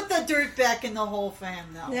We up. put the dirt back in the hole for him,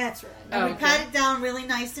 though. That's right. And we Okay. pat it down really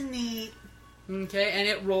nice and neat. Okay, and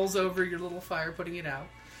it rolls over your little fire, putting it out.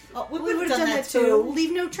 Oh, we We would have done that too. too.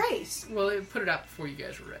 Leave no trace. Well, it put it out before you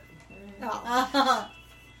guys were ready. Oh.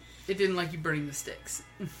 It didn't like you burning the sticks.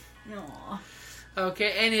 Aw.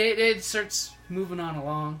 Okay, and it starts moving on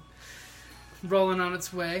along, rolling on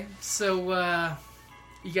its way. So,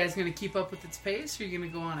 you guys gonna keep up with its pace, or are you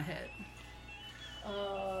gonna go on ahead?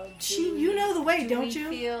 You know the way, do don't we you?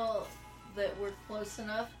 feel that we're close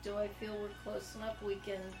enough? Do I feel we're close enough? We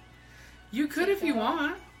can. You could if you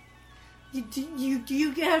want. Do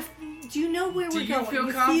you know where Do we're you going? feel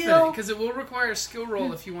You confident? Because it will require a skill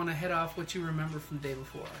roll if you want to head off what you remember from the day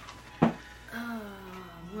before.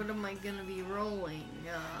 What am I gonna be rolling?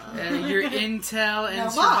 Your intel and Now,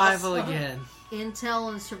 survival boss. again. Intel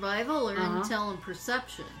and survival, or Uh-huh. intel and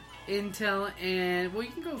perception? Intel and... Well,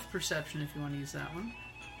 you can go with perception if you want to use that one.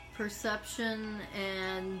 Perception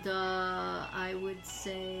and I would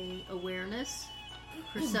say awareness.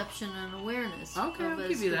 Perception and awareness. Okay, of I'll as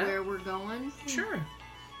give you to that. where we're going. Sure.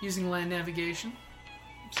 Using land navigation.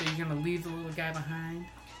 So you're going to leave the little guy behind.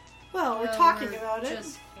 Well, we're talking about it.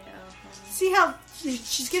 Just, See how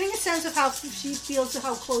she's getting a sense of how she feels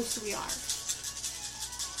how close we are.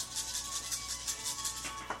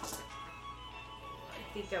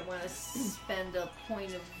 I think I want to spend a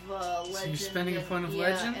point of legend. So you're spending a and- point of yeah,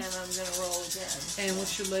 legend? and I'm gonna roll again. And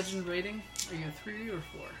what's your legend rating? Are you a 3 or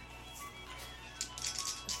 4?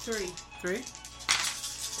 3. 3?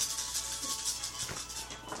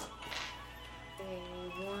 Okay,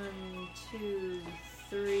 1, 2,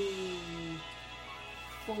 3,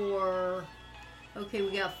 4. Okay,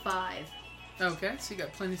 we got 5. Okay, so you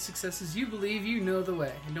got plenty of successes. You believe you know the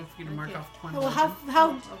way. And don't forget to mark Okay. off one. Well, how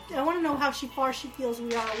I want to know how far she feels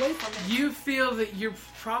we are away from it. You feel that you're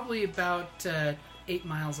probably about 8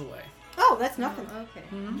 miles away. Oh, that's nothing. Okay.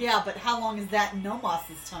 Yeah, but how long is that in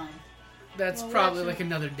Nomos' time? That's Well, probably that's like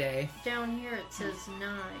another day. Down here it says 9.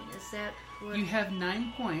 Is that what? You have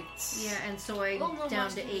 9 points. Yeah, and so I Well, no down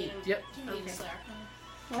Moss to can 8. meet us- Yep. Can meet us Okay.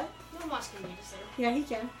 there. What? No Moss can meet us there. Yeah, he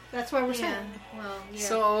can. That's why we're Yeah. saying. Well, yeah.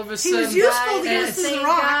 So all of a He was sudden, useful to Guys, get us to the saying,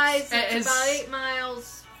 rocks. guys, it's As- about 8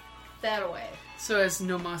 miles that away. so as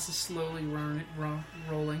Nomos is slowly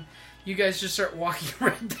rolling, you guys just start walking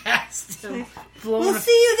right past him, We'll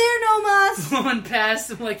see you there, Nomas. blowing past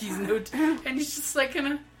him like he's and he's just like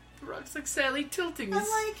kind of. The rock's like sadly tilting I'm as,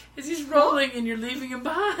 like, as he's rolling, and you're leaving him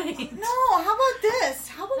behind. no, how about this?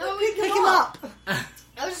 How about No, we we pick Pick him up.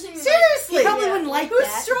 I was just thinking, Seriously! He probably Yeah. wouldn't like Who's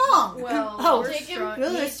that. strong? Well, Oh, we're take him. strong.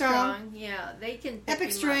 Really He's strong. Yeah, they can pick Epic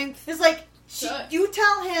him strength. It's like, So- you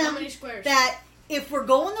tell how him many squares? that if we're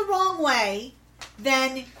going the wrong way,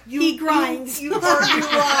 then you He grinds. you Click. turn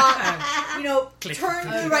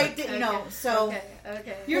Okay. the right. Okay. So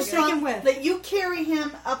Okay. you're We'll take strong. him with. That you carry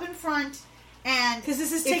him up in front, and 'Cause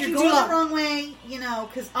this is if you're taking going too the long. wrong way,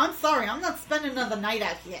 because I'm sorry, I'm not spending another night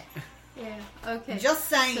out here. Yeah. Okay. Just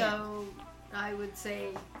saying. So I would say,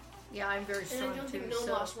 yeah, I'm very And I strong don't too. think No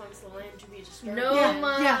so Moss wants the land to be discovered. no Yeah,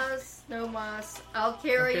 Moss, yeah. no Moss. I'll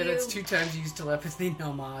carry Okay, you. that's 2 times you use telepathy.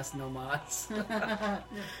 No Moss.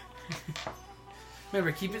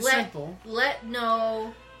 Remember, keep it simple. Let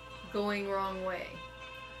no going wrong way.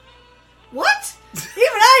 What? Even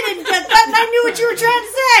I didn't get that, and I knew what you were trying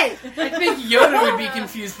to say. I think Yoda would be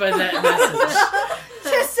confused by that message.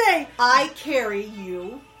 Just say, I carry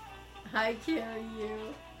you. I carry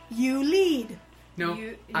you. you lead. No,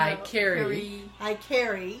 You- I no, carry. I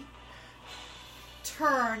carry.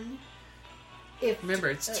 Turn. If Remember,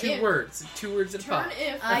 it's 2 Yeah. words. 2 words at a Turn pop.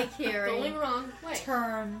 if I carry. going wrong way.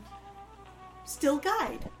 turn. Still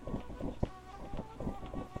guide.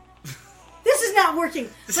 This is not working.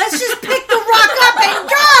 Let's just pick the rock up and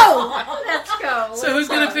go! Let's go. So who's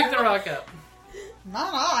gonna pick the rock up?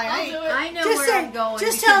 Not I. I'll do it. I know Just where say, I'm going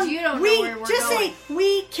just because tell you don't we, know where we're just going. say,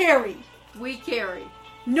 we carry. We carry.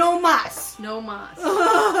 No mas. No Moss.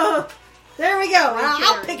 There we go. We I'll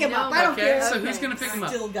carry. pick him No up. I don't Okay, care. so Okay. who's gonna pick him up?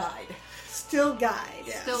 Still guide. Still guide.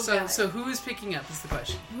 Still So, guide. so who is picking up is the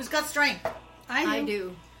question. Who's got strength? I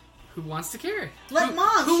do. Who wants to carry? Let who,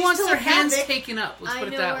 Mom, Who she's wants still their a hands havoc. taken up? Let's I put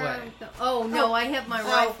it know that where way. I'm oh no, I have my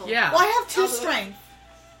rifle. Yeah. Well, I have 2 I'll do it. strength.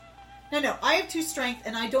 No, I have 2 strength,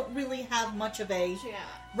 and I don't really have much of a Yeah.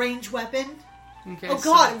 range weapon. Okay, Oh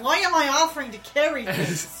so- God, why am I offering to carry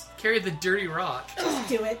things? carry the dirty rock. Just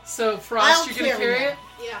do it. So Frost, I'll you're gonna carry carry it.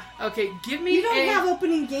 it? Yeah. Okay, give me You don't a. have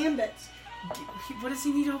opening gambits. What does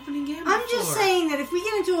he need opening gambit I'm just for? saying that if we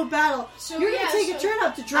get into a battle, So, you're going yeah, to take a so- turn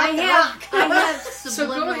up to drop I the have rock. I have So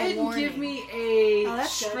subliminal go ahead and warning. give me a Oh,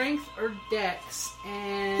 that's good. strength or dex,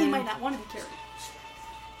 and He might not want to be carried.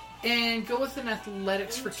 and go with an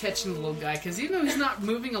athletics for catching the little guy. Because even though he's not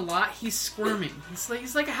moving a lot, he's squirming.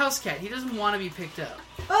 He's like a house cat. He doesn't want to be picked up.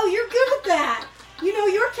 Oh, you're good at that. You know,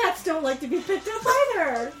 your cats don't like to be picked up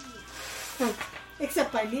either.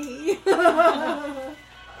 Except by me. You're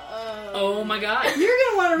Oh my God! going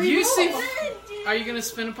to want to read You see? Are you gonna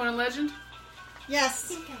spin upon a legend?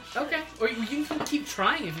 Yes. Okay, or you can keep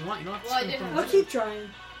trying if you want. You don't have to Well, I spin didn't upon a I'll legend. keep trying.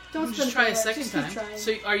 Don't You can spend just try a it, second just keep time. trying.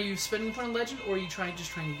 So, are you spinning upon a legend, or are you just trying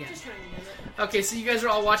again? Just trying to get it. Okay, so you guys are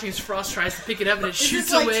all watching as Frost tries to pick it up, and it Is shoots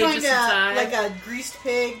this like away trying just to, in time. like a greased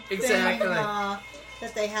pig Exactly. thing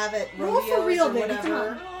that they have at Roll rodeos for real, or baby, come whatever?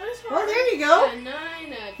 on. Oh, it's Oh, hard. there you go. A 9,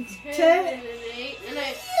 a 10, 10. and an 8, and I.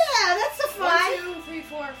 Yeah, that's a 1, 5. 2, 3,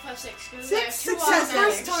 4, 5, 6. 'cause I have 6 two successes.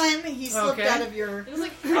 First automatic. time he slipped Okay. out of your. It was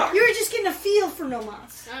like. You were just getting a feel for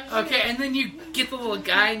Nomas. Okay, and then you get the little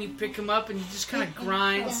guy and you pick him up and he just kind of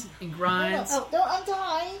grinds and grinds. Oh, don't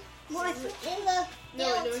untie. In the.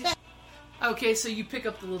 No. Okay, so you pick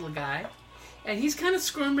up the little guy, and he's kind of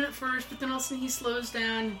squirming at first, but then all of a sudden he slows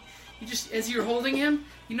down. You just, as you're holding him,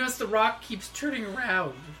 you notice the rock keeps turning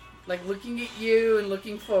around, like looking at you and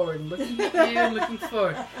looking forward, and looking at you and looking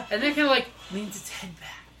forward, and then kind of like leans its head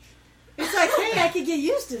back, It's like, hey, I could get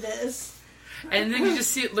used to this. and then you just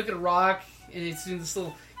see it look at a rock, and it's doing this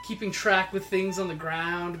little keeping track with things on the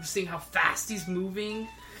ground, seeing how fast he's moving.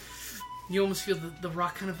 You almost feel the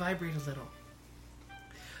rock kind of vibrate a little.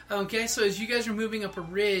 Okay, so as you guys are moving up a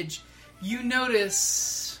ridge, you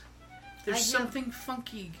notice there's I have- something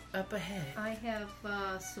funky up ahead. I have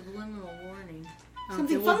subliminal warning.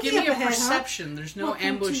 Something well, funky give me up a ahead, huh? perception. There's no Welcome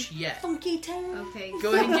ambush to yet. Funky town. Okay.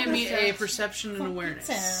 Go ahead and give me a perception and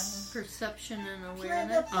awareness. Perception and Play the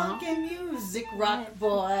awareness. Uh-huh. funky music, rock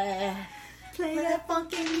boy. Play that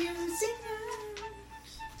funky music.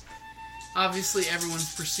 Obviously,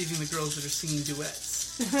 everyone's perceiving the girls that are singing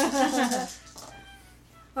duets.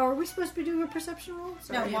 Oh, are we supposed to be doing a perception roll? No,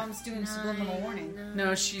 Sorry. Mom's doing subliminal warning.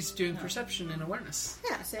 No, she's doing perception and awareness.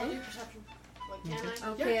 Yeah, I'll see? do perception. Like, can I?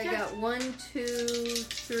 Okay, I got 1, 2,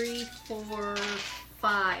 3, 4,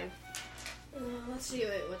 5. Let's see.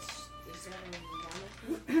 Wait, what's is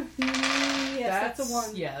that down Yes, that's a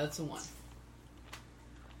 1. Yeah, that's a 1.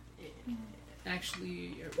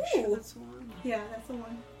 Actually, are we Ooh. sure that's a 1? Yeah, that's a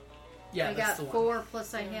 1. Yeah, I that's got the 1. 4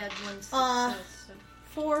 plus I had 1 success.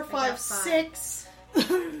 4, 5, got 5. 6.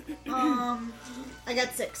 I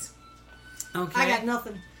got 6. Okay. I got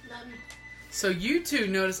nothing. Nothing. So you two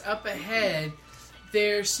notice up ahead,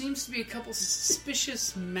 there seems to be a couple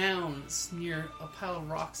suspicious mounds near a pile of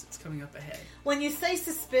rocks that's coming up ahead. When you say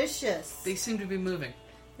suspicious, They seem to be moving.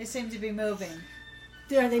 they seem to be moving.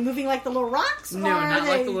 Are they moving like the little rocks? No, or are not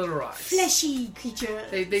like they the little rocks. fleshy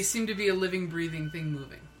creatures? They seem to be a living, breathing thing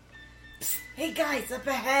moving. Hey guys, up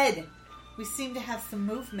ahead. We seem to have some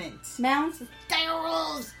movement. Mounds?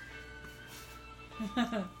 Squirrels!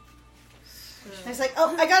 I was like,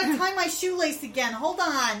 oh, I gotta tie my shoelace again. Hold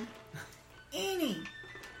on. Annie,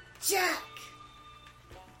 Jack,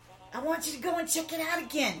 I want you to go and check it out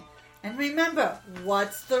again. And remember,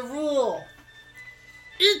 what's the rule?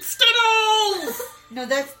 Eat Skittles! No,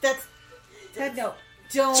 that's no.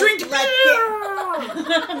 Don't Drink let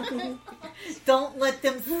beer! don't let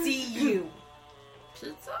them see you.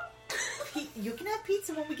 Pizza? You can have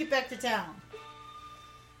pizza when we get back to town.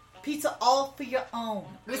 Pizza all for your own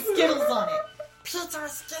with Skittles on it. Pizza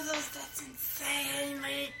with Skittles, that's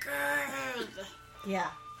insanely good. Yeah.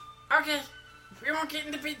 Okay, we won't get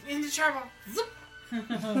into trouble. Zip.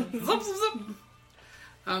 Zip, zip, zip.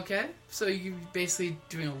 Okay, so you're basically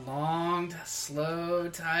doing a long, slow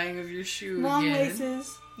tying of your shoe Long again.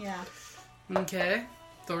 laces. Yeah. Okay,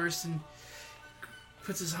 Thorsten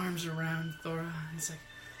puts his arms around Thora. He's like,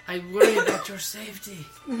 I worry about your safety.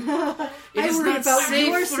 It is worry not about safe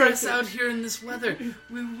your for us safety. out here in this weather.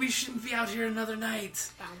 We shouldn't be out here another night.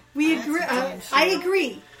 We That's agree. a damn I shame.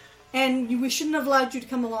 agree. And we shouldn't have allowed you to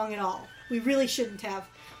come along at all. We really shouldn't have.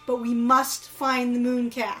 But we must find the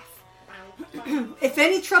moon calf. If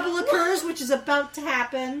any trouble occurs, which is about to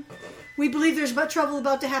happen, we believe there's trouble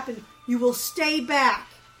about to happen, you will stay back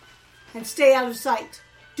and stay out of sight.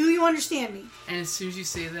 Do you understand me? And as soon as you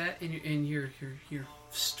say that in your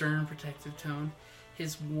stern, protective tone,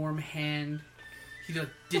 his warm hand, he like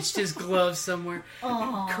ditched his glove somewhere,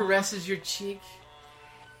 Aw. caresses your cheek,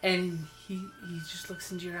 and he just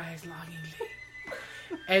looks into your eyes longingly.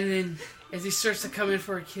 And then, as he starts to come in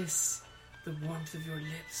for a kiss, the warmth of your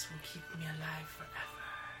lips will keep me alive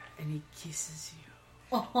forever. And he kisses you.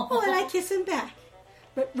 Oh, and I kiss him back.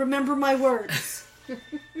 But remember my words.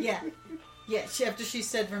 Yeah. Yeah, after she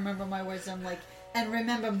said, remember my words, I'm like, and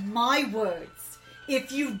remember my words.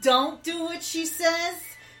 If you don't do what she says,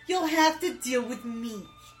 you'll have to deal with me.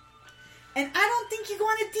 And I don't think you're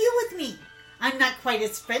going to deal with me. I'm not quite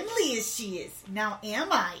as friendly as she is. Now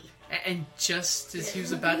am I? And just as he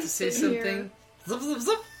was about to say something, zip, zip,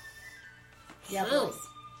 zip. Yeah, Oh. boys.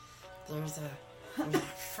 There's a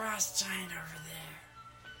frost giant over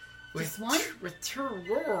there. Just one? With 2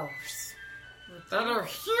 wolves. That are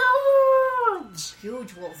huge!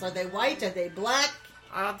 Huge wolves. Are they white? Are they black?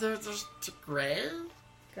 They're just gray.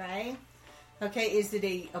 Gray? Okay, is it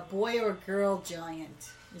a boy or a girl giant?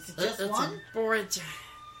 Is it just It's one? a boy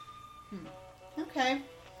giant. Okay.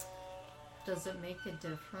 Does it make a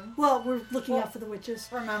difference? Well, we're looking out for the witches.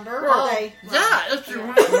 Remember? Well, Are they? yeah, if you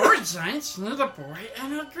want boy giants, you need a boy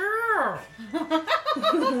and a girl.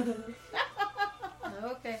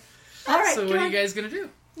 Okay. All right, So come what are on. you guys gonna do?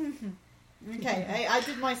 Okay, I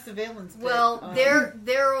did my surveillance bit. Well,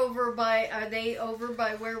 they're over by. Are they over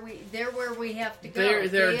by where we? They're where we have to go. They're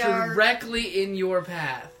They are- directly in your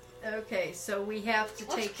path. Okay, so we have to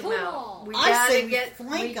Let's take them kill 'em out. all. We I gotta say we get.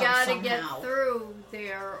 flank We 'em gotta get somehow. through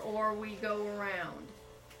there, or we go around.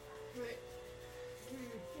 Right.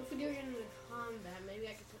 If we do get into combat, maybe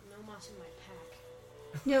I could put Nomos in my pack.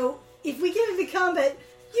 No, if we get into combat,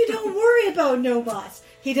 you don't worry about Nomos.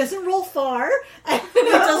 He doesn't roll far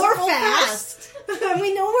doesn't or roll fast. And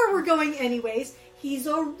we know where we're going anyways. He's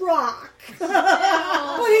a rock.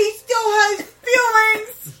 But he still has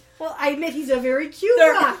feelings. Well, I admit he's a very cute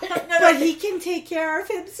rock. But he can take care of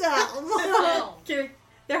himself. Oh.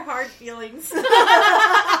 They're hard feelings.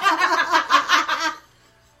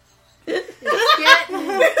 It's getting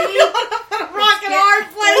deep. Rock and hard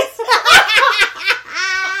place.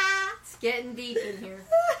 It's getting deep in here.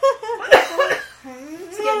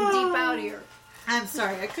 It's getting deep out here. I'm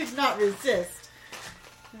sorry, I could not resist.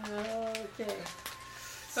 Okay.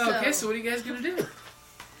 Okay, so what are you guys gonna do?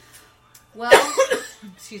 Well,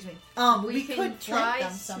 Excuse me. we could can flank try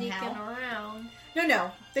them sneaking somehow. around.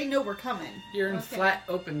 No, they know we're coming. You're in Okay. flat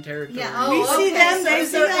open territory. Yeah. Oh, We see okay, them, so they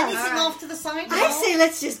Is see there us. anything Alright. off to the side? I say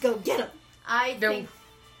let's just go get them. I No, think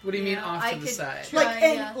What do you mean Yeah, off I to the could side?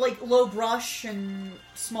 try- like low brush and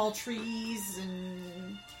small trees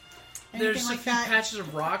and anything There's like a few that. patches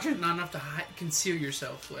of rock, but not enough to conceal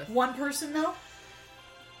yourself with. One person though.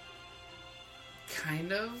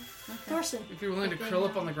 Kind of. Thorson. If you're willing to curl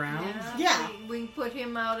up on the ground. Yeah. we can put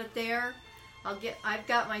him out at there. I've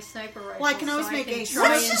got my sniper rifle. Well, I can always so make can a try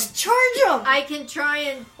Let's and- just charge them. I can try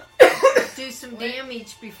and do some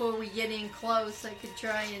damage before we get in close. I could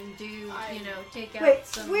try and do, take out Wait,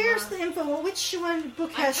 some. where's the info? Which one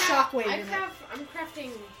book has shockwave in it? I'm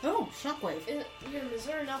crafting. Oh, shockwave. Is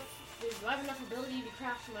there enough? Do I have enough ability to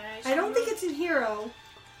craft my ice? I don't armor? think it's in Hero.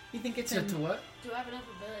 You think it's To in? what? Do I have enough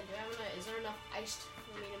ability? Is there enough iced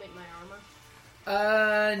for me to make my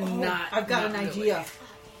armor? Not. I've got not an really. idea.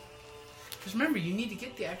 Because remember, you need to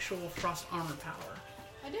get the actual frost armor power.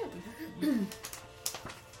 I do.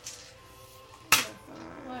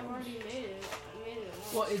 Well, I've already made it. I made it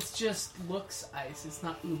once. Well, it's just looks ice. It's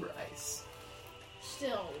not uber ice.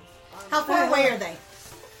 Still. How far away are they?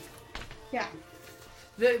 Yeah.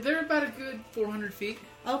 They're about a good 400 feet.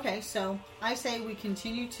 Okay, so I say we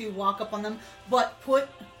continue to walk up on them, but put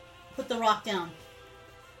the rock down.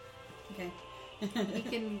 Okay. He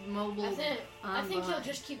can mobile. I think he'll on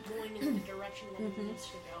just keep going in the direction that he needs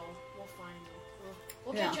to go. We'll find him.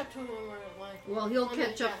 We'll Yeah. catch up to him when we're Well, he'll on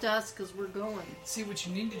catch the up to us because we're going. See, what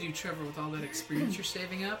you need to do, Trevor, with all that experience you're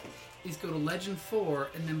saving up, is go to Legend 4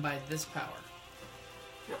 and then buy this power.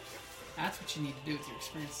 That's what you need to do with your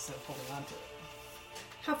experience instead of holding on to it.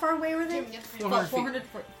 How far away were they? Jim, get the 400 About feet.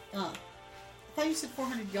 400. I thought you said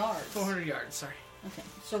 400 yards. 400 yards, sorry. Okay,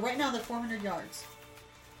 so right now they're 400 yards.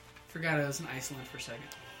 Forgot I was in Iceland for a second.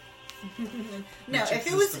 No, Which if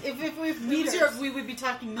it is was the- if we Meters. Europe, we would be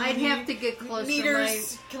talking I'd have to get closer.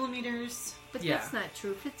 meters, kilometers. But Yeah. that's not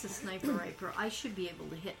true. If it's a sniper rifle, I should be able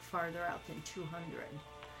to hit farther out than 200.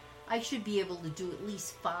 I should be able to do at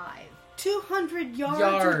least 5. 200 yards.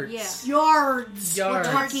 Yards. Yeah. Yards. Yards.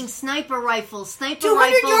 We're talking sniper rifles. Sniper 200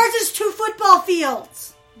 rifles. yards is 2 football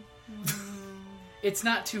fields. It's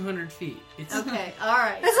not 200 feet. It's Okay, all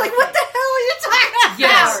right. It's like, what the hell are you talking about?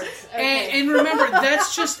 Yes, Yards, okay. and remember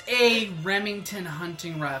that's just a Remington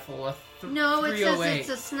hunting rifle. No, it says 308. it's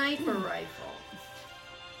a sniper rifle.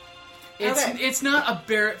 Okay. It's not a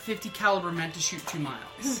Barrett 50 caliber meant to shoot 2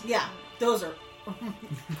 miles. Yeah, those are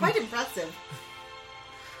quite impressive.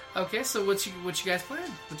 Okay, so what you guys plan?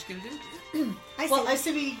 What you gonna do? I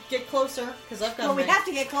say we get closer because I've got. Well, we my- have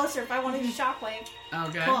to get closer if I want to use shockwave.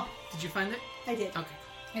 Okay. Cool. Did you find it? I did. Okay.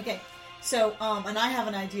 Okay, so and I have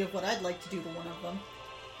an idea of what I'd like to do to one of them.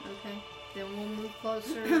 Okay, then we'll move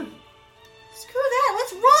closer. Screw that.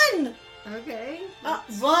 Let's run. Okay.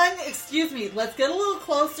 Run, excuse me. Let's get a little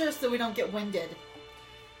closer so we don't get winded.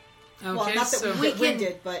 Okay, Well, not that so we We get can-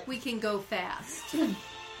 winded, but We can go fast.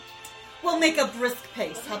 we'll make a brisk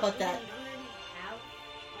pace. How about that?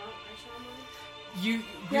 we You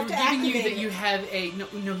were have to giving you activate that it. you have a no.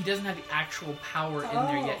 He doesn't have the actual power in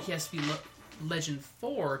there yet. Oh. He has to be Legend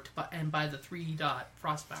 4 and buy the 3-dot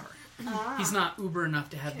frost power. Ah. He's not uber enough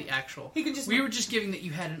to have the actual. He can just We were just giving that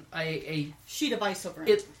you had a sheet of ice over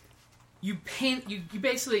it. You paint you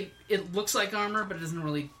basically it looks like armor, but it doesn't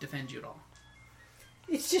really defend you at all.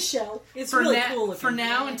 It's just show. It's For, really na- cool looking. for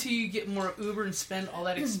now, until you get more uber and spend all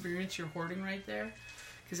that experience you're hoarding right there,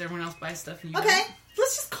 because everyone else buys stuff and you Okay, don't.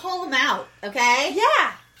 let's just call them out. Okay.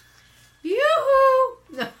 Yeah. Yoo-hoo!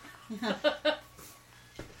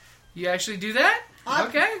 You actually do that?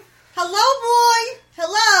 Okay. Hello, boy.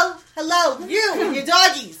 Hello, you and your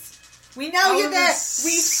doggies. We know All you're of there. We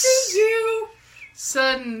this- see you.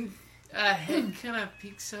 Sudden head kind of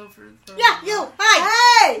peeks over. The Yeah, you.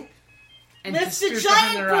 Hi. Hey. and Mr. disappears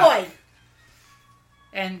behind Giant the rock. Boy.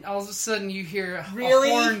 And all of a sudden you hear a Really?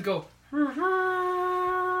 horn go.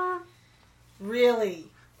 Really?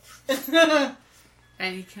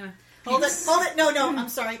 And he kind of Hold it. No, I'm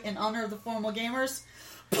sorry. In honor of the formal gamers.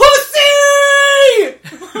 Pussy!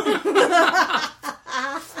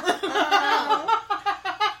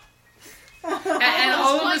 and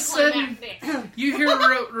all of a sudden you hear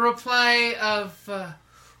a reply of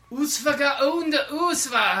Usvaga und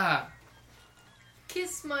Usva.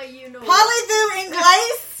 Kiss my Parlez-vous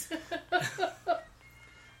English?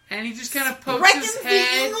 And he just kind of pokes Reckon his the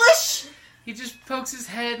head. English? He just pokes his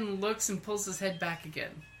head and looks and pulls his head back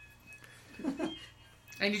again.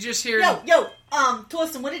 And you just hear Yo,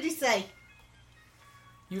 Torsten, what did he say?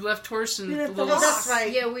 You left Torsen You the left the little, That's right.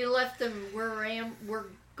 Yeah, we left them. We're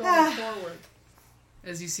going forward.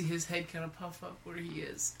 as you see his head kind of puff up where he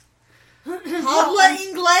is. Habla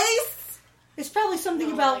inglés? It's probably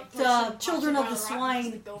something about Children of the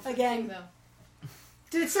Swine again.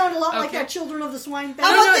 Did it sound a lot like Okay. that Children of the Swine thing?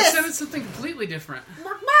 How No, about no, it this? sounded something completely different.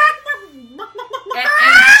 And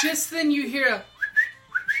just then you hear a...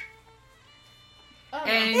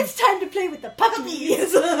 And, It's time to play with the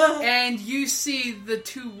puppies. and you see the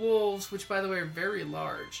two wolves, which by the way are very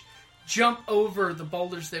large, jump over the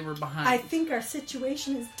boulders they were behind. I think our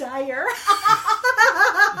situation is dire.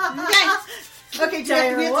 Okay,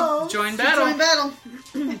 Dire we have to wolves. Join battle. join battle.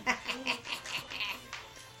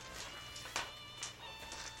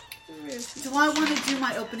 Do I want to do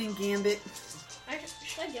my opening gambit?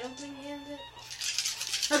 Should I get opening gambit?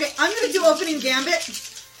 Okay, I'm going to do opening gambit.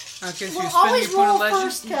 Okay, so We'll you're spending always your point roll of legend.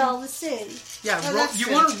 first, Kel, to see. Yeah, Oh, roll, that's you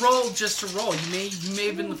good. want to roll just to roll. You may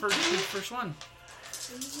have been the first one.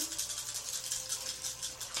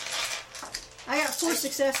 I got 4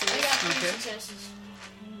 successes. I got 3 Okay. successes.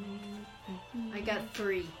 I got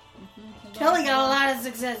 3. Kelly got a lot of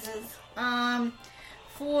successes.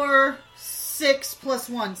 4, 6 plus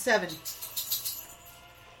 1, 7.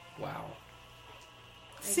 Wow.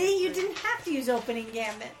 See, you didn't have to use opening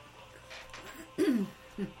gambit.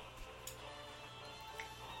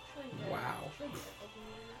 Wow.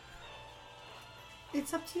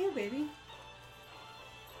 It's up to you, baby.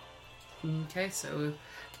 Okay, so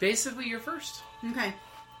basically you're first. Okay.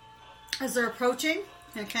 As they're approaching,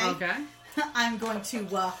 Okay. I'm going to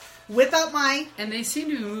whip out my... And they seem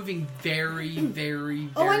to be moving very, very, very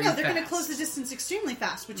Oh, I know. fast. They're going to close the distance extremely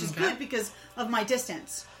fast, which is Okay. good because of my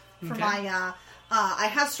distance. For Okay. my... I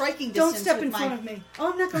have striking Don't distance step with in my... front of me.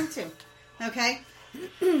 Oh, I'm not going to. Okay?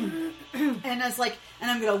 And I was like... And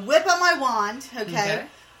I'm going to whip out my wand, okay?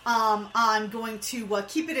 I'm going to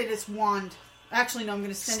keep it at its wand. Actually, no, I'm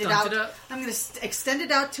going to extend it Stunt out. it up. I'm going to extend it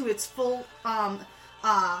out to its full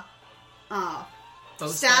bow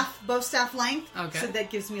staff length. Okay. So that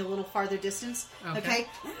gives me a little farther distance. Okay. Okay.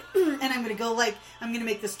 And I'm going to go I'm going to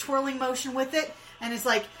make this twirling motion with it. And it's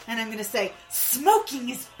and I'm going to say, smoking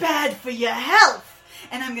is bad for your health.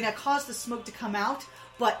 And I'm going to cause the smoke to come out.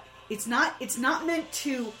 But it's not meant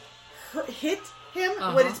to hit him.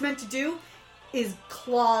 What it's meant to do is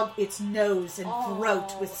clog its nose and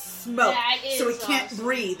throat with smoke. that is So it can't awesome.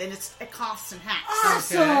 breathe. And it coughs and hacks.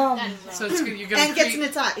 Awesome! That is So it's good. You're going And to gets create, in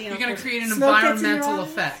its eye. you're going to create an Smoke gets in your environmental eyes?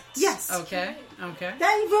 effect. Yes. Okay. Okay.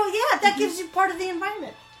 That gives you part of the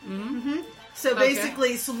environment. So Okay.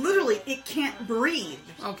 basically, so literally, it can't breathe.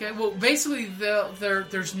 Okay. Well, basically,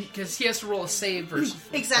 there's because he has to roll a save versus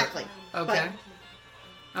Exactly. Okay.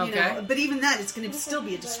 You Okay. know, but even that, it's going to still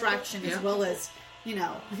be a distraction Yeah. as well as,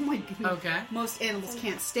 Okay. most animals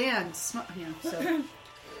can't stand smoke. So.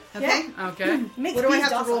 Okay. Okay. Makes What do I bees have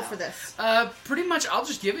to roll docile. for this? Pretty much, I'll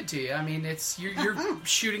just give it to you. I mean, it's you're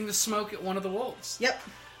shooting the smoke at one of the wolves. Yep.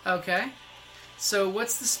 Okay. So,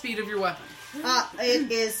 what's the speed of your weapon?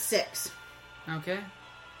 It is 6. Okay.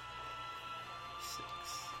 6.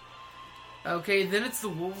 Okay, then it's the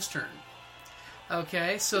wolf's turn.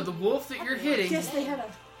 Okay, so the wolf that you're hitting. Yes, they had a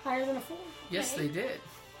higher than a 4. Yes, they did.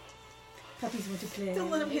 Puppies want to play. Don't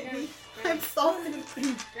let him hit me. I'm sorry.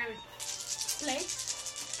 Play.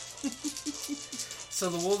 So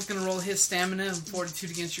the wolf's gonna roll his stamina and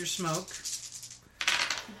fortitude against your smoke.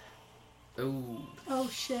 Ooh. Oh,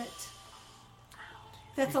 shit.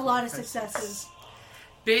 That's a lot of successes.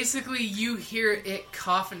 Basically, you hear it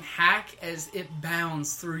cough and hack as it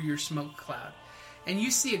bounds through your smoke cloud. And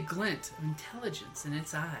you see a glint of intelligence in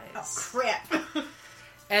its eyes. Oh, crap.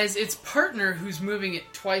 As its partner, who's moving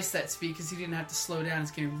at twice that speed because he didn't have to slow down,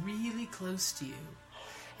 is getting really close to you.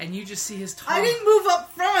 And you just see his tall... I didn't move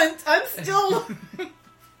up front. I'm still...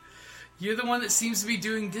 You're the one that seems to be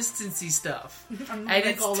doing distancey stuff. I'm And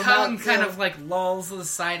its all tongue about kind you. of lolls to the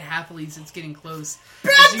side happily as it's getting close. As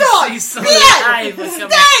Bad you dog! see some of the eyes look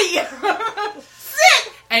up- Stay!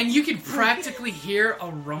 Sit! And you can practically hear a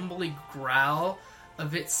rumbly growl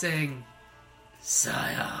of it saying,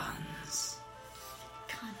 Scions.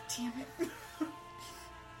 God damn it.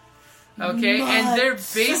 Okay, and they're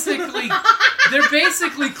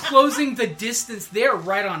basically closing the distance. They're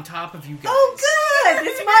right on top of you guys. Oh, good!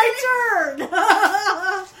 It's my turn!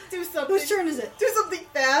 Do something. Whose turn is it? Do something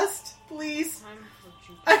fast, please.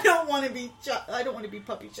 I don't want to be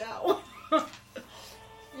Puppy Chow.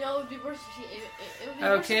 No, it would be worse if it would be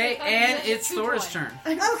worse Okay, if they and thought it was it's a Thor's chew toy. turn.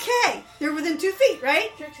 Okay, they're within 2 feet, right?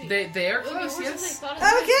 Trixie. They are It would be close, worse if yes. they thought it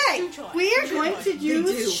was a Okay, chew toy. we are Chew going toy. to do.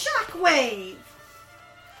 use Shockwave.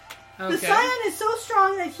 The Okay. Scion is so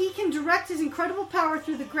strong that he can direct his incredible power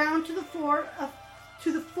through the ground to the floor of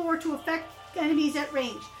to the floor to affect enemies at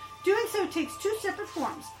range. Doing so takes 2 separate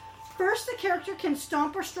forms. First, the character can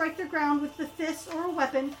stomp or strike the ground with the fist or a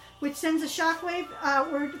weapon, which sends a shockwave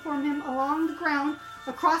outward from him along the ground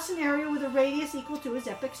across an area with a radius equal to his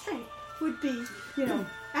epic strength. Would be,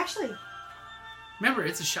 actually, Remember,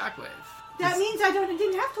 it's a shockwave. that means I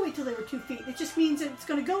didn't have to wait till they were 2 feet. It just means it's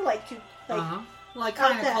going to go like 2. Uh-huh. Well, I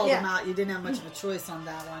kind of that, called yeah. him out. You didn't have much of a choice on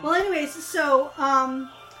that one. Well, anyways, so I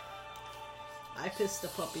pissed the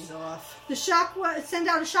puppies off. the send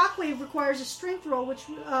out a shockwave requires a strength roll, which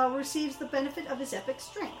receives the benefit of his epic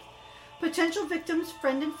strength. Potential victims,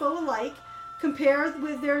 friend and foe alike, compare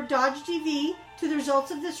with their dodge DV to the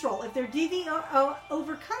results of this roll. If their DV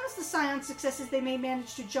overcomes the Scion successes, they may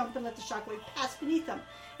manage to jump and let the shockwave pass beneath them.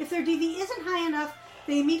 If their DV isn't high enough,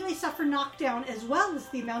 they immediately suffer knockdown as well as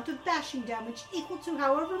the amount of bashing damage equal to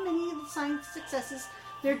however many of the Scion successes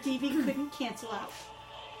their DV couldn't cancel out.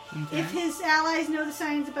 Okay. If his allies know the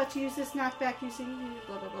Scion's about to use this knockback using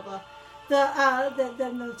blah blah blah blah,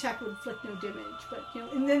 then the attack would inflict no damage. But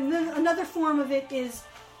and then another form of it is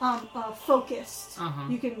focused. Uh-huh.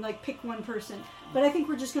 You can pick one person, but I think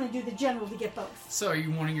we're just going to do the general to get both. So are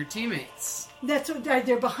you warning your teammates? That's what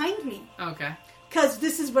they're behind me Okay. because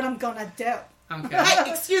this is what I'm gonna do. Okay.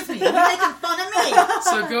 Hey, excuse me. You're making fun of me.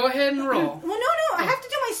 So go ahead and roll. Well, no, I have to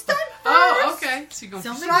do my stunt first. Oh, okay. So you're going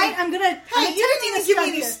Don't for make Right, I'm gonna. Hey, you didn't even give me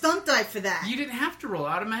any stunt die for that. You didn't have to roll.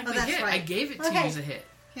 Automatically Oh, that's hit. right. I gave it to Okay. you as a hit.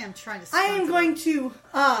 Yeah, I'm trying to. I am going to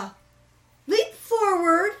leap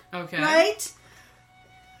forward. Okay. Right?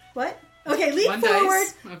 What? Okay, leap One forward,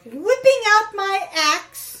 dice. Okay. whipping out my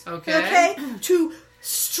axe. Okay. To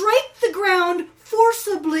strike the ground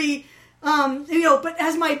forcibly. But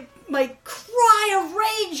as my cry of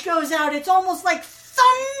rage goes out, it's almost like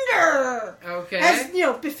thunder. Okay. As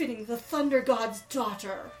befitting the thunder god's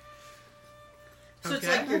daughter. So it's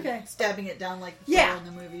Okay. like you're Okay. stabbing it down like Yeah. in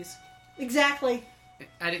the movies. Exactly.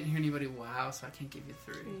 I didn't hear anybody wow, so I can't give you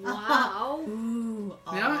 3. Wow. Ooh.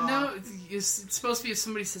 No, it's supposed to be if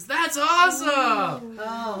somebody says, "That's awesome!"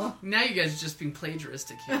 Oh. Now you guys are just being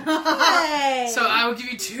plagiaristic here. Hey. So I will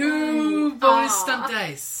give you 2 bonus stunt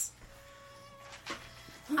dice.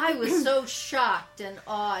 I was so shocked and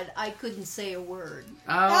awed, I couldn't say a word.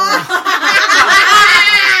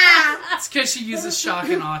 It's because she uses shock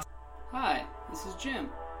and awe. Hi, this is Jim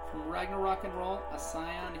from Ragnarok and Roll, a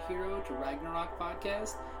Scion Hero to Ragnarok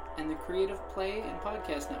podcast, and the Creative Play and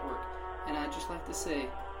Podcast Network. And I'd just like to say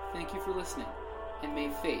thank you for listening, and may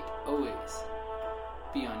fate always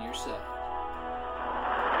be on your side.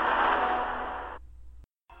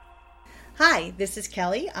 Hi, this is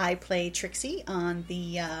Kelly. I play Trixie on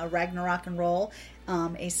the Ragnarok and Roll,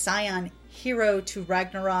 a Scion Hero to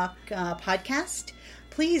Ragnarok podcast.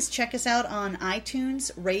 Please check us out on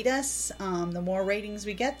iTunes, rate us. The more ratings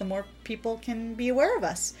we get, the more people can be aware of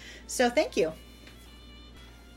us. So thank you.